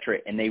 et cetera.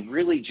 And they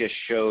really just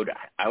showed,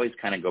 I always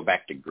kind of go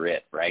back to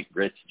grit, right?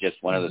 Grit's just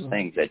one of those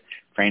things that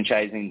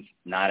franchising's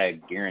not a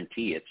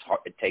guarantee. It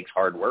takes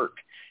hard work.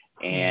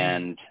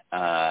 And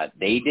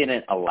they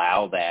didn't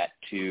allow that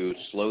to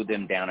slow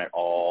them down at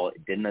all.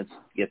 It didn't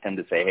get them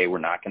to say, hey, we're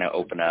not going to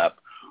open up.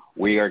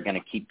 We are going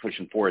to keep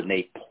pushing forward. And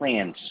they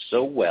planned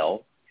so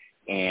well,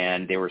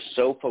 and they were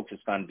so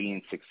focused on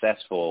being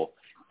successful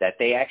that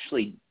they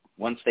actually,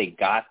 once they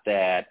got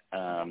that,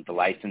 the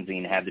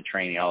licensing, had the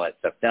training, all that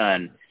stuff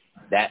done,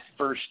 that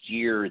first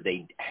year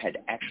they had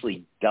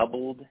actually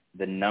doubled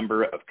the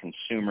number of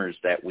consumers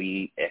that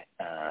we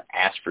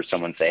asked for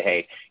someone to say,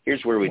 hey,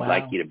 here's where we'd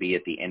like you to be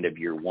at the end of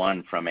year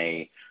one from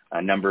a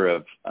number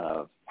of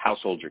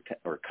households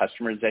or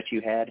customers that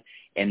you had,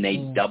 and they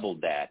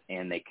doubled that.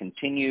 And they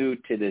continue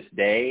to this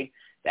day.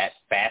 That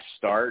fast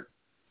start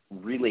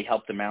really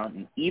helped them out.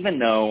 And even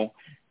though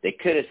they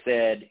could have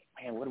said,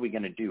 man, what are we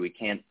going to do? We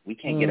can't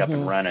get up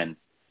and running.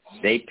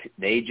 They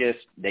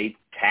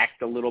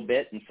tacked a little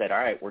bit and said, all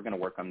right, we're going to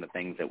work on the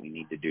things that we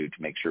need to do to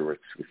make sure we're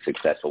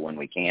successful when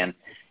we can.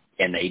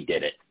 And they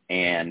did it.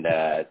 And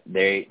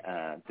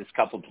this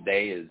couple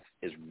today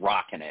is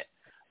rocking it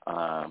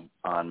on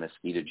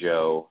Mosquito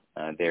Joe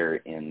there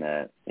in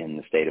the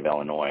state of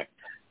Illinois.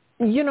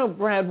 You know,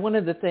 Brad, one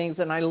of the things,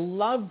 and I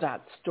love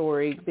that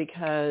story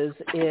because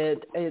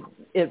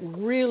it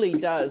really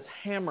does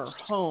hammer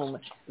home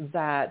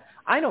that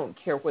I don't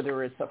care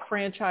whether it's a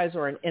franchise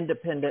or an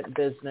independent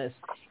business.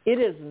 It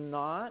is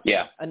not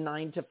a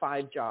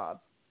 9-to-5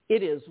 job.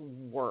 It is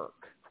work.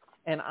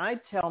 And I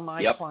tell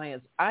my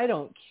clients, I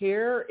don't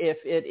care if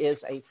it is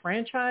a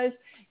franchise.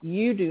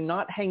 You do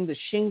not hang the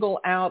shingle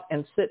out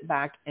and sit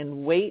back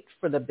and wait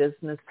for the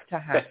business to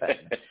happen.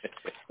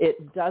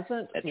 It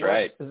doesn't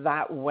work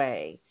that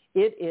way.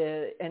 It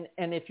is, and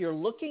if you're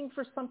looking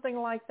for something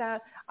like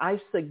that, I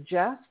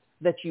suggest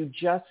that you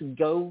just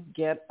go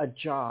get a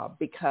job,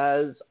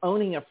 because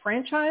owning a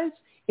franchise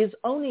is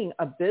owning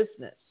a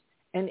business,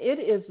 and it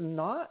is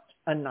not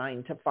a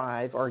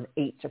 9-to-5 or an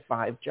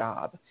 8-to-5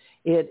 job.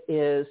 It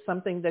is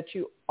something that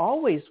you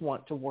always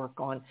want to work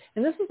on.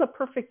 And this is a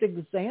perfect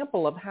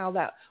example of how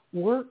that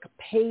work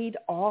paid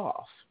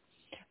off.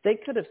 They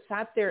could have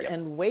sat there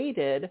and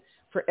waited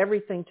for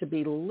everything to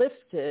be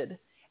lifted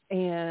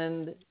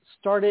and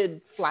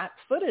started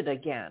flat-footed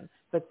again.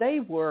 But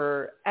they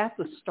were at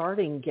the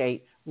starting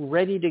gate,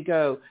 ready to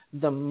go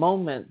the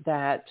moment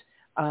that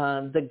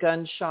the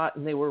gun shot,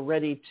 and they were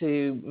ready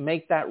to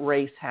make that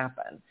race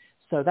happen.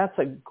 So that's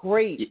a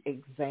great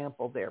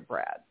example there,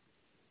 Brad.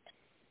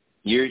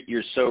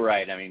 You're so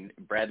right. I mean,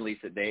 Brad and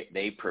Lisa,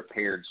 they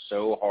prepared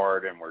so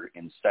hard and were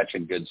in such a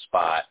good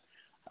spot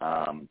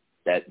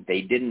that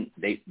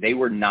they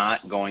were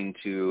not going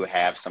to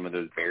have some of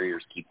those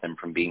barriers keep them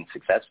from being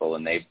successful,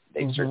 and they've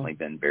certainly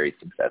been very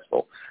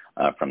successful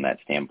from that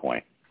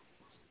standpoint.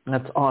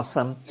 That's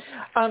awesome.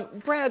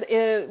 Brad,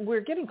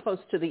 we're getting close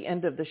to the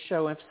end of the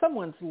show. If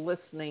someone's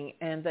listening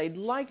and they'd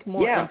like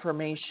more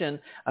information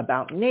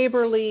about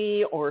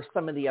Neighborly or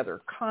some of the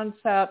other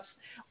concepts,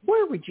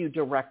 where would you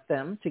direct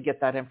them to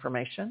get that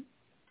information?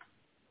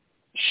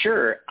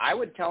 Sure. I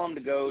would tell them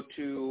to go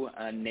to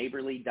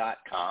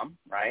neighborly.com,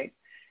 right?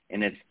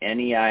 And it's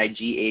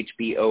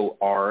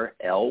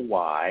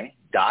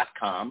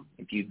NEIGHBORLY.com.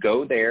 If you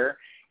go there,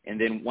 and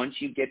then once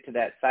you get to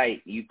that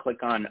site, you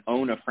click on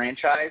Own a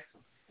Franchise,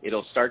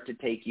 it'll start to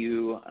take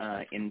you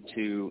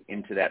into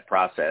that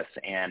process.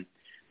 And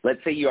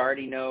let's say you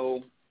already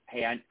know,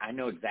 hey, I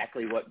know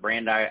exactly what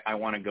brand I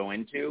want to go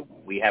into.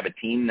 We have a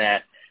team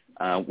that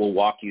will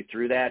walk you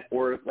through that.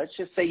 Or let's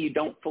just say you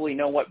don't fully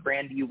know what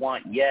brand you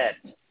want yet,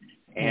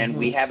 and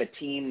we have a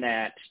team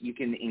that you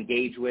can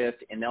engage with,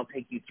 and they'll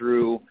take you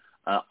through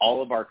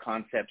all of our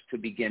concepts to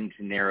begin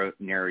to narrow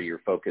your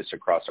focus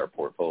across our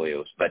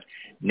portfolios. But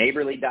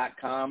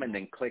neighborly.com, and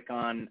then click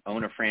on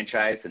Own a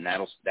Franchise, and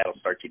that'll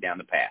start you down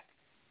the path.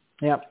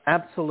 Yep,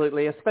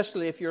 absolutely.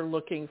 Especially if you're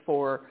looking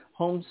for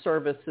home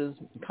services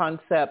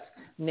concepts,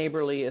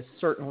 Neighborly is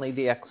certainly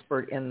the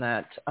expert in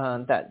that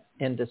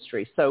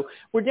industry. So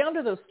we're down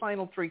to those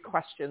final 3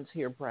 questions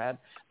here, Brad.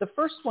 The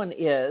first one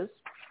is,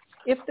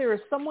 if there is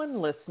someone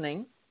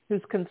listening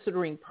who's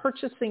considering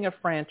purchasing a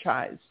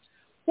franchise,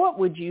 what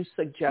would you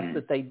suggest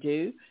that they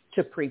do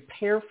to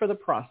prepare for the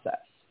process?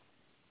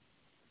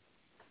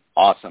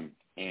 Awesome.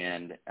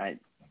 And I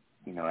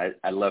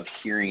love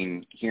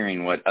hearing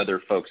what other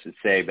folks would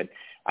say, but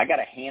I got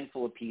a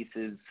handful of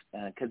pieces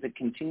because it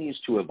continues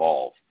to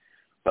evolve.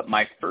 But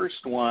my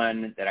first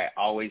one that I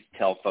always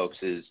tell folks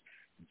is,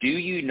 do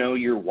you know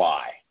your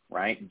why,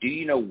 right? Do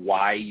you know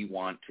why you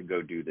want to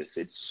go do this?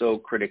 It's so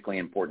critically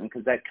important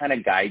because that kind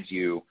of guides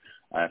you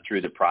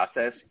through the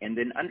process. And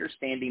then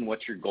understanding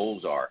what your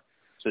goals are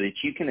so that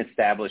you can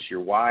establish your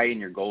why and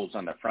your goals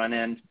on the front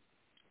end.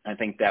 I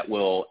think that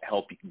will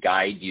help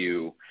guide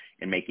you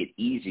and make it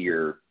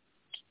easier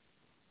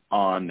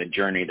on the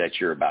journey that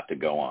you're about to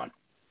go on.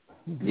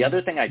 The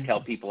other thing I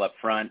tell people up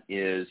front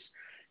is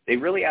they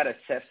really ought to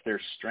assess their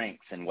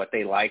strengths and what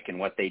they like and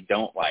what they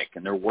don't like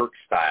and their work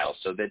style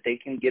so that they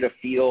can get a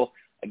feel,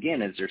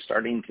 again, as they're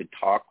starting to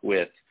talk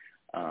with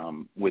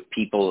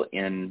people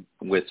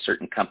with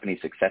certain companies,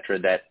 et cetera,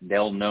 that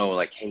they'll know,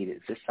 like, hey,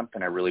 is this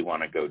something I really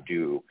want to go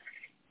do?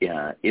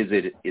 Is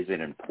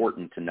it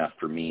important enough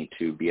for me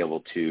to be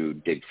able to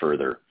dig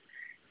further?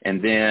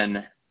 And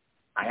then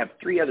I have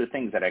 3 other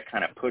things that I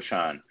kind of push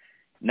on.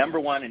 Number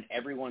one, and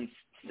everyone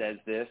says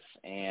this,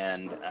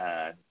 and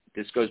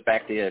this goes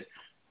back to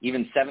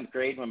even 7th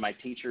grade when my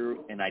teacher,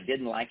 and I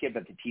didn't like it,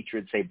 but the teacher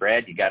would say,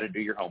 Brad, you got to do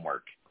your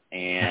homework.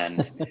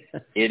 And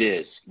it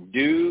is.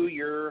 Do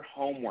your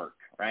homework,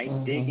 right?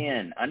 Dig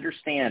in.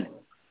 Understand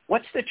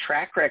what's the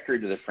track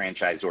record of the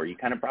franchisor. You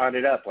kind of brought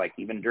it up, like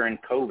even during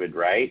COVID,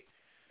 right?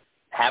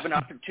 Have an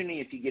opportunity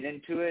if you get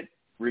into it.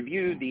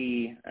 review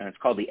it's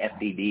called the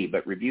FDD,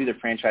 but review the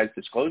franchise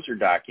disclosure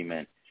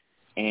document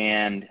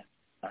and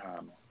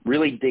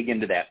really dig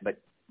into that. But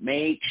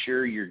make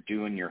sure you're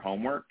doing your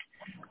homework.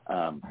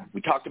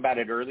 We talked about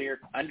it earlier.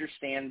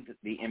 Understand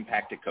the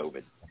impact of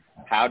COVID.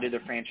 How did the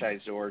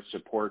franchisor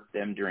support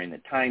them during the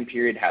time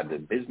period? How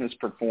did the business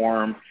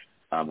perform?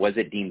 Was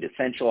it deemed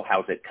essential?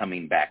 How's it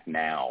coming back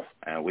now?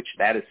 Which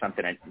that is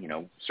something I,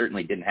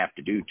 certainly didn't have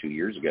to do 2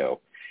 years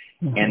ago.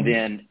 Mm-hmm. And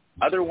then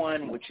other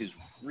one, which is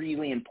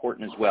really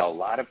important as well. A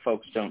lot of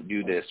folks don't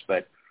do this,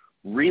 but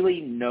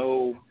really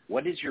know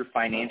what is your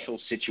financial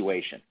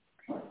situation,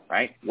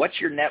 right? What's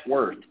your net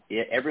worth?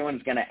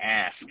 Everyone's going to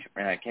ask,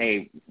 like,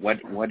 hey,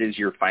 what is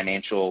your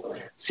financial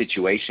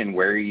situation?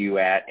 Where are you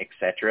at, et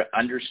cetera?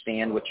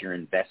 Understand what your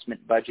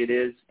investment budget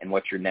is and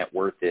what your net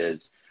worth is,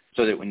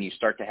 so that when you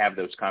start to have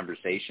those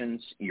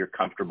conversations, you're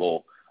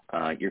comfortable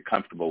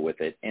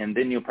with it. And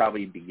then you'll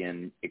probably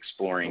begin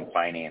exploring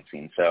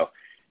financing. So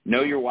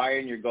know your why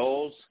and your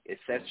goals,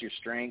 assess your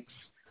strengths,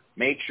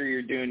 make sure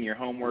you're doing your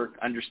homework,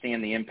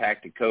 understand the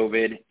impact of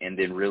COVID, and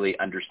then really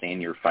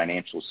understand your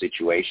financial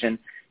situation.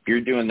 If you're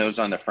doing those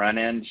on the front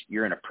end,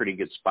 you're in a pretty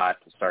good spot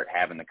to start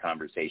having the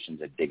conversations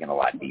and digging a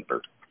lot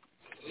deeper.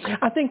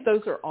 I think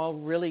those are all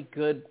really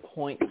good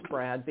points,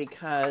 Brad,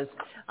 because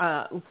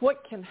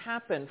what can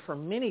happen for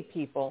many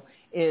people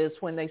is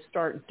when they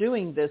start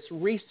doing this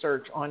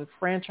research on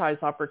franchise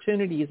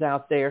opportunities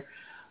out there,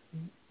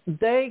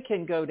 they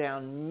can go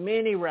down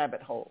many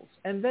rabbit holes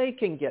and they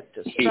can get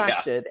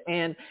distracted. Yeah.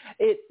 And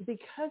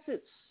because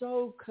it's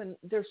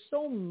there's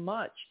so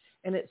much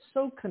and it's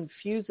so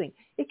confusing,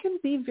 it can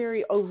be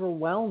very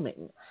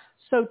overwhelming.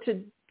 So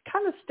to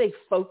kind of stay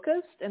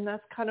focused, and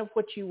that's kind of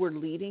what you were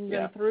leading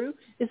them through,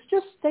 is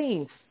just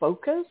staying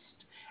focused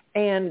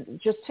and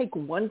just take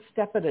one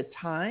step at a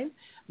time,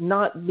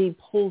 not be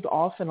pulled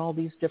off in all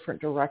these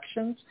different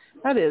directions.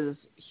 That is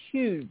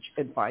huge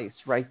advice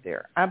right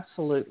there.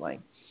 Absolutely.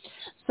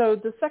 So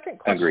the second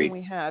question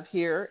we have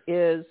here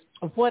is,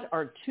 what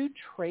are 2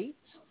 traits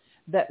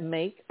that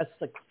make a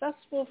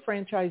successful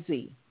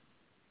franchisee?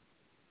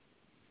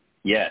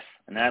 Yes,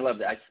 and I love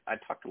that. I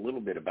talked a little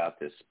bit about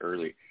this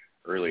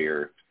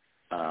earlier.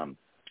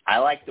 I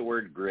like the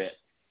word grit,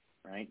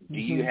 right? Mm-hmm. Do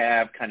you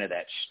have kind of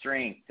that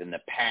strength and the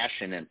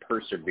passion and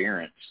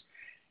perseverance?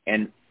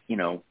 And,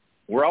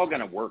 we're all going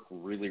to work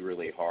really,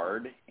 really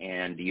hard.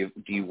 And do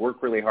you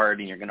work really hard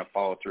and you're going to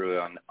follow through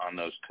on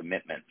those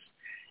commitments?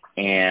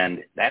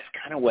 And that's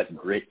kind of what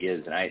grit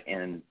is.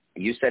 And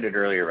you said it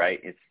earlier, right?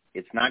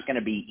 It's not going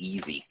to be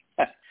easy,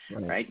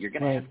 right? You're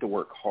going to have to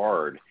work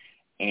hard.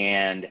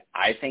 And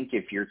I think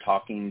if you're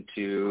talking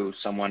to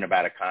someone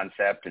about a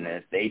concept and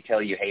if they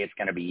tell you, hey, it's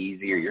going to be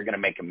easy or you're going to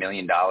make $1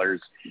 million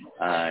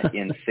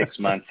in 6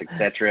 months, et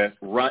cetera,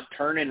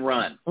 turn and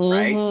run,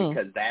 right?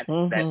 Because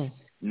that's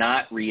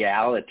not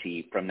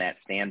reality from that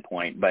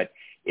standpoint. But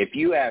if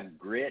you have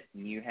grit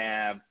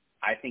and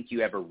I think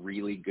you have a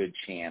really good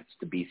chance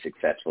to be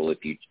successful if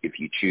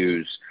you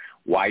choose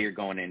why you're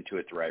going into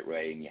it the right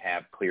way and you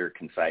have clear,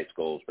 concise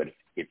goals. But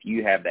if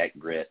you have that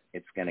grit,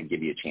 it's going to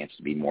give you a chance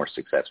to be more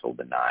successful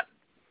than not.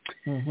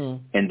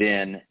 Mm-hmm. And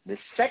then the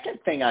second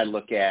thing I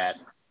look at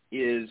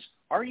is,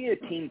 are you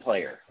a team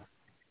player?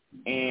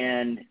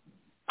 And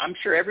I'm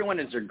sure everyone,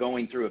 as they're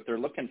going through, if they're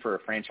looking for a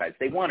franchise,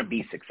 they want to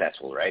be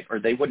successful, right? Or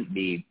they wouldn't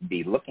be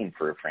looking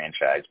for a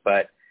franchise.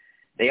 But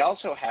they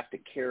also have to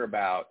care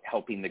about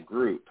helping the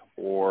group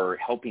or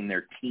helping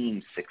their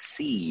team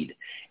succeed,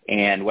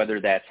 and whether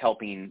that's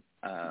helping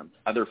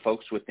other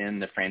folks within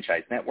the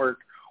franchise network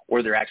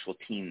or their actual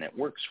team that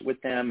works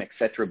with them, et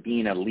cetera,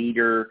 being a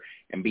leader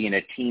and being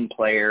a team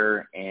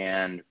player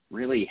and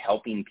really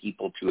helping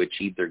people to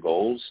achieve their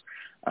goals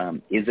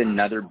is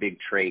another big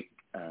trait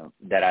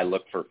that I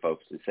look for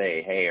folks to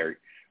say, hey,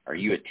 are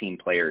you a team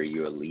player? Are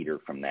you a leader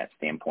from that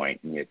standpoint?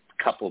 And you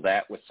couple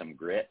that with some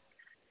grit,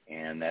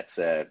 and that's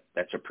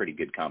a pretty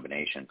good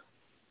combination.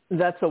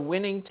 That's a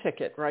winning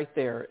ticket right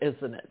there,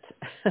 isn't it?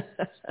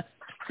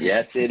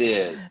 Yes, it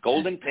is.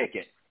 Golden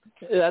ticket.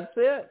 That's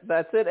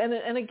it.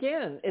 And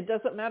again, it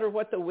doesn't matter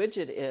what the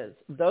widget is.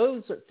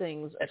 Those are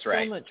things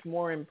so much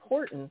more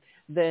important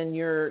than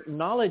your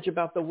knowledge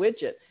about the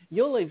widget.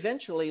 You'll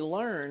eventually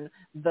learn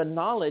the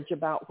knowledge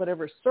about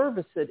whatever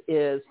service it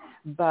is,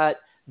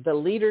 but the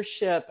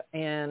leadership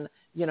and,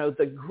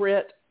 the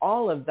grit,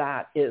 all of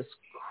that is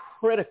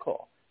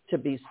critical to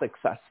be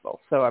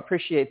successful. So I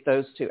appreciate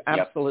those 2.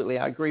 Absolutely.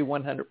 Yep. I agree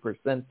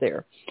 100%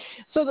 there.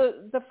 So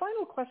the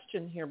final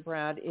question here,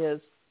 Brad,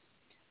 is,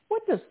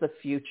 what does the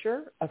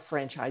future of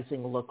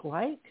franchising look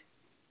like?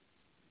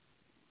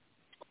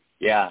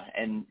 Yeah.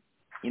 And,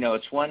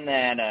 it's one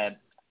that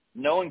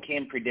no one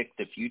can predict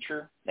the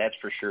future, that's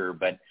for sure.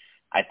 But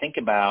I think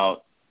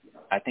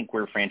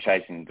where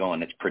franchising is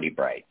going, it's pretty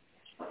bright.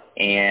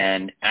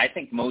 And I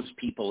think most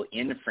people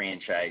in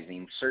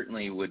franchising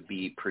certainly would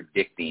be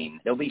predicting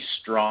there'll be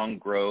strong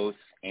growth,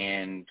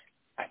 and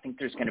I think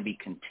there's going to be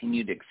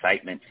continued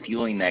excitement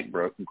fueling that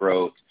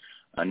growth,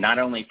 not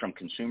only from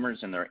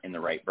consumers in the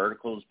right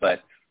verticals,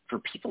 but for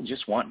people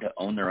just wanting to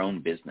own their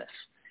own business.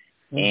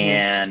 Mm-hmm.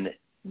 And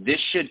this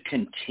should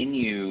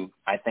continue,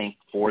 I think,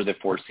 for the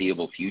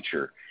foreseeable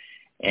future.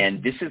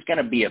 And this is going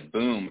to be a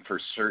boom for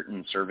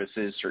certain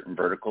services, certain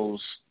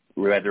verticals,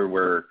 whether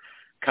we're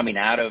coming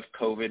out of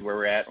COVID where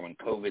we're at or when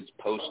COVID's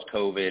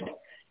post-COVID.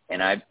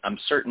 And I'm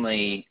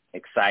certainly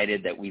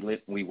excited that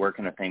we work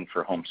in a thing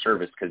for home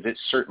service, because it's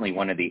certainly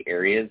one of the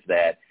areas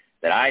that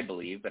I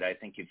believe, but I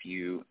think if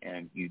you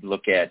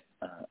look at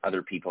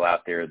other people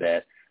out there,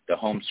 that the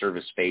home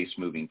service space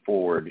moving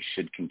forward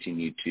should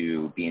continue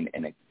to be in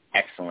an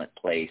excellent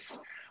place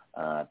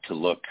to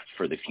look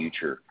for the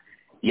future.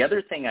 The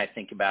other thing I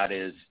think about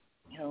is,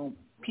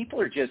 people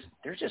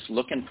they're just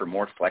looking for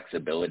more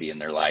flexibility in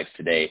their lives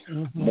today,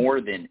 more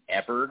than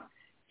ever.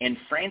 And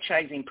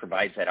franchising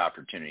provides that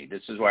opportunity.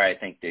 This is why I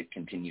think it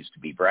continues to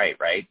be bright,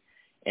 right?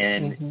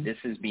 And this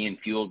is being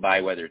fueled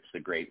by whether it's the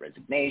Great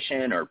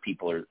Resignation or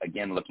people are,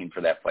 again, looking for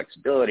that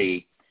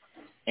flexibility.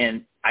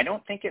 And I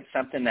don't think it's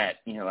something that,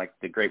 like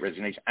the Great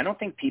Resignation, I don't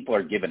think people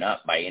are giving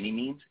up by any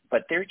means,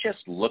 but they're just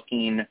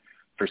looking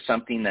for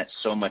something that's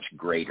so much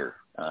greater.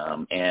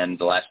 And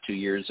the last 2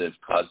 years have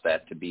caused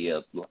that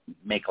to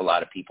make a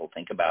lot of people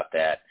think about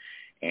that.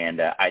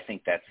 And I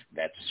think that's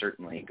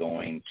certainly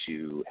going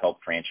to help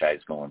franchise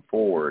going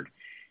forward.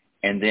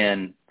 And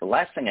then the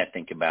last thing I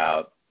think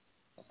about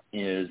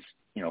is,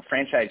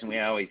 franchising, we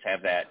always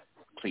have that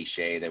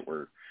cliche that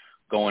we're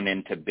going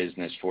into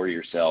business for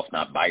yourself,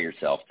 not by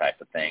yourself type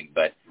of thing.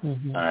 But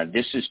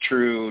this is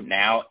true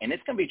now, and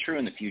it's going to be true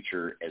in the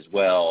future as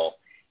well.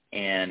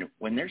 And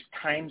when there's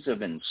times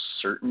of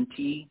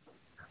uncertainty,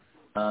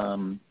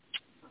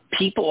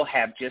 people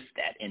have just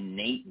that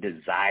innate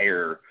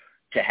desire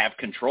to have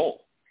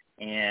control.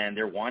 And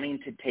they're wanting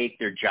to take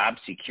their job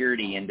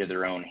security into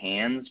their own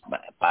hands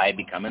by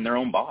becoming their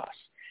own boss.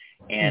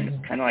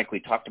 And kind of like we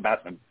talked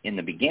about in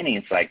the beginning,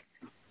 it's like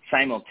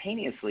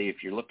simultaneously,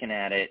 if you're looking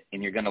at it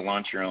and you're going to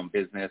launch your own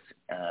business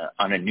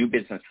on a new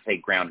business, say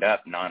ground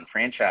up,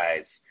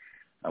 non-franchise,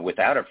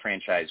 without a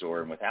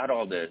franchisor and without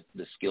all the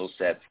skill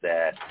sets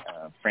that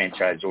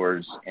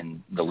franchisors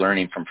and the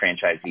learning from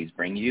franchisees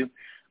bring you,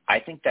 I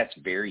think that's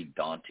very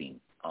daunting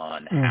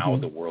on how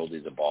the world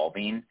is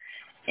evolving.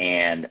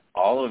 And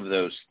all of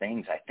those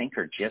things, I think,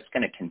 are just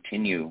going to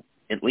continue,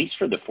 at least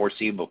for the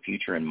foreseeable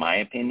future, in my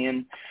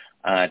opinion,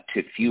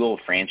 to fuel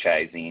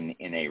franchising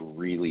in a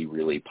really,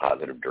 really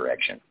positive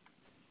direction.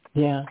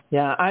 Yeah,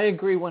 I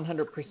agree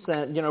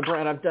 100%.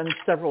 Brad, I've done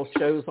several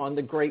shows on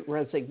the Great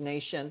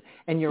Resignation,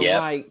 and you're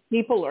right.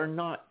 People are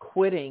not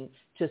quitting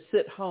to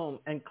sit home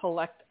and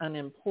collect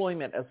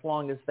unemployment as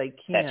long as they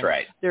can. That's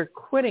right. They're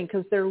quitting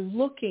because they're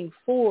looking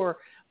for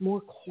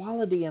more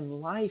quality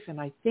in life, and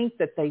I think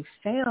that they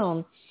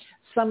found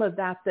some of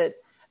that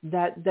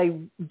they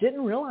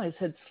didn't realize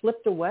had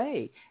slipped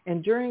away.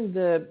 And during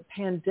the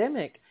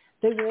pandemic,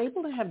 they were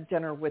able to have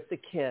dinner with the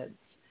kids.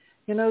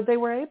 They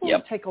were able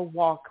to take a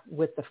walk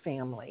with the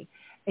family,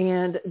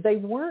 and they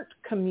weren't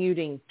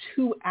commuting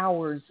 2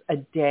 hours a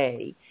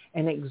day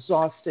and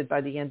exhausted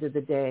by the end of the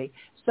day.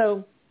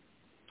 So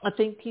I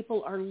think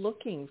people are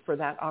looking for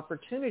that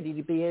opportunity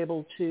to be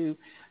able to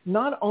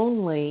not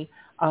only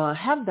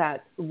have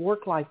that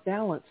work-life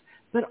balance,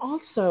 but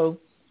also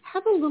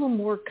have a little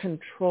more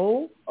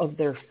control of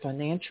their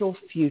financial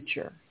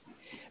future.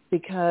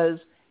 Because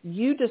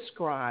you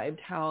described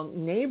how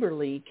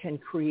Neighborly can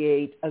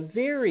create a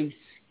very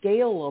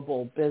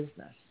scalable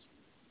business.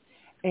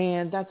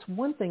 And that's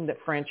one thing that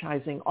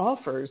franchising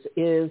offers,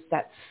 is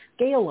that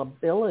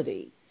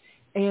scalability.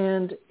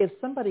 And if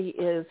somebody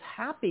is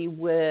happy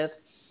with,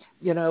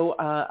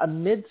 a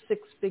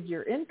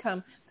mid-six-figure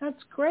income,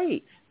 that's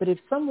great. But if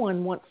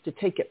someone wants to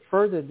take it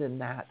further than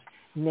that,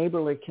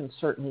 Neighborly can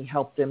certainly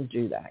help them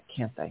do that,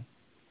 can't they?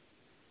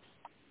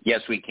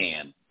 Yes, we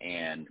can.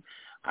 And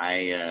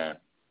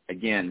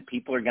again,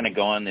 people are going to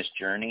go on this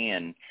journey,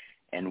 and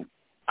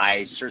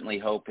I certainly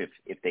hope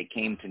if they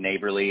came to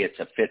Neighborly, it's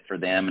a fit for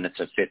them and it's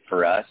a fit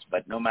for us.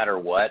 But no matter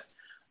what,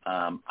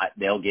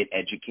 they'll get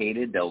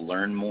educated, they'll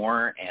learn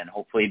more, and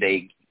hopefully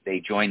they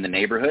join the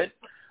neighborhood.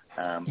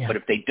 But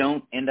if they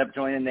don't end up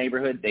joining the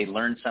neighborhood, they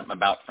learn something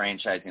about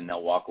franchising, and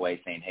they'll walk away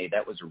saying, hey,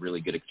 that was a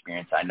really good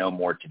experience. I know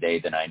more today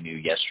than I knew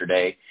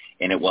yesterday,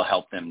 and it will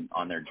help them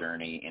on their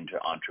journey into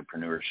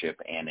entrepreneurship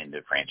and into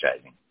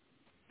franchising.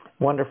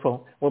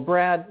 Wonderful. Well,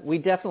 Brad, we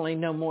definitely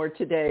know more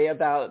today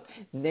about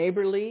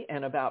Neighborly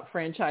and about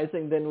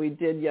franchising than we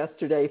did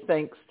yesterday,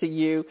 thanks to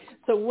you.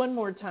 So one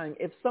more time,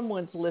 if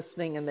someone's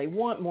listening and they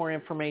want more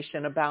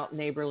information about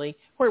Neighborly,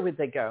 where would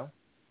they go?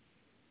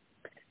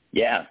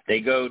 Yeah,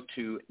 they go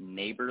to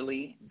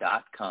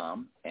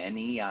neighborly.com,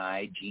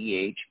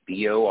 Neighborly,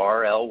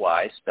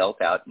 spelled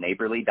out,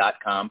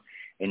 neighborly.com,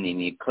 and then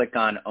you click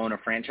on Own a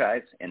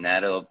Franchise, and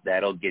that'll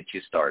get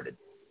you started.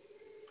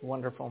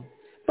 Wonderful.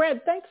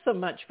 Brad, thanks so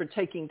much for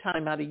taking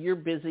time out of your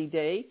busy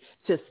day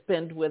to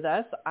spend with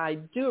us. I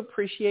do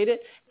appreciate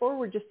it.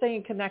 Forward to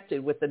staying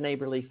connected with the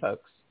Neighborly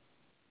folks.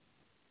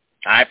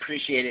 I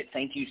appreciate it.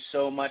 Thank you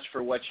so much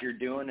for what you're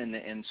doing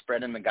and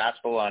spreading the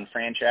gospel on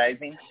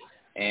franchising.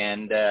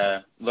 And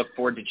look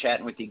forward to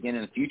chatting with you again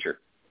in the future.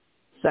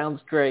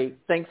 Sounds great.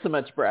 Thanks so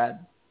much,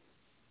 Brad.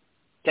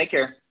 Take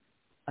care.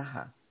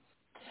 Uh-huh.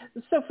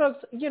 So,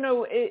 folks,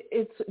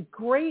 it's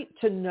great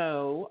to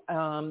know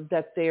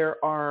that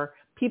there are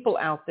people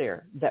out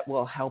there that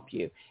will help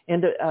you.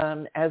 And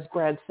as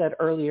Brad said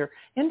earlier,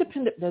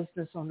 independent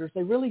business owners,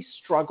 they really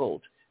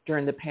struggled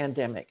during the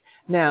pandemic.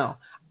 Now,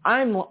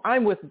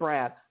 I'm with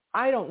Brad.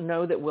 I don't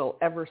know that we'll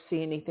ever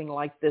see anything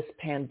like this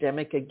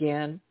pandemic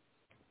again,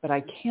 but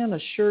I can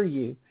assure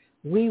you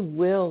we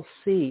will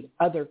see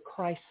other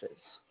crises.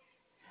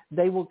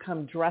 They will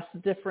come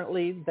dressed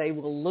differently. They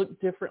will look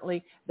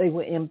differently. They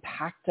will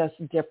impact us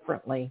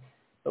differently,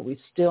 but we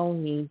still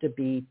need to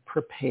be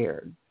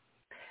prepared.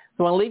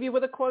 So I'll leave you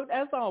with a quote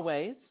as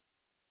always.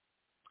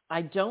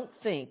 I don't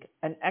think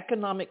an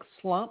economic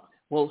slump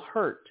will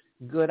hurt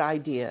good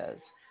ideas.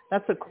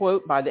 That's a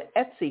quote by the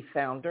Etsy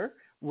founder,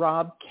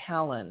 Rob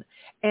Callen.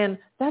 And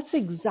that's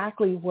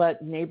exactly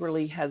what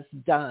Neighborly has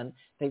done.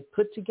 They've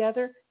put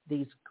together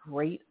these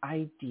great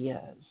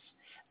ideas,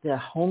 the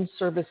home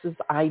services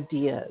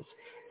ideas,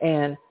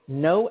 and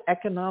no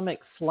economic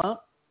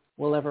slump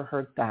will ever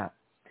hurt that.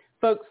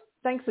 Folks,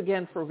 thanks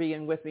again for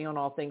being with me on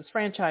All Things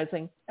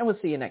Franchising, and we'll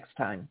see you next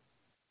time.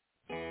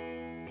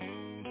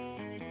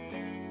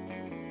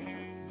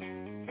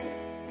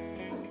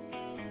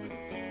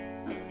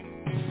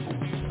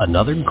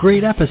 Another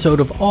great episode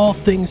of All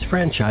Things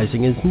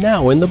Franchising is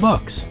now in the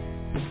books.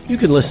 You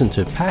can listen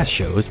to past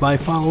shows by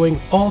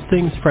following All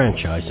Things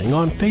Franchising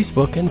on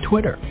Facebook and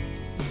Twitter.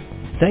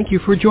 Thank you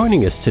for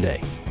joining us today,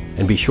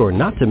 and be sure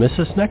not to miss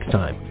us next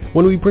time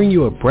when we bring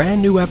you a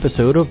brand new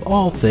episode of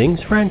All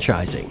Things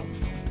Franchising.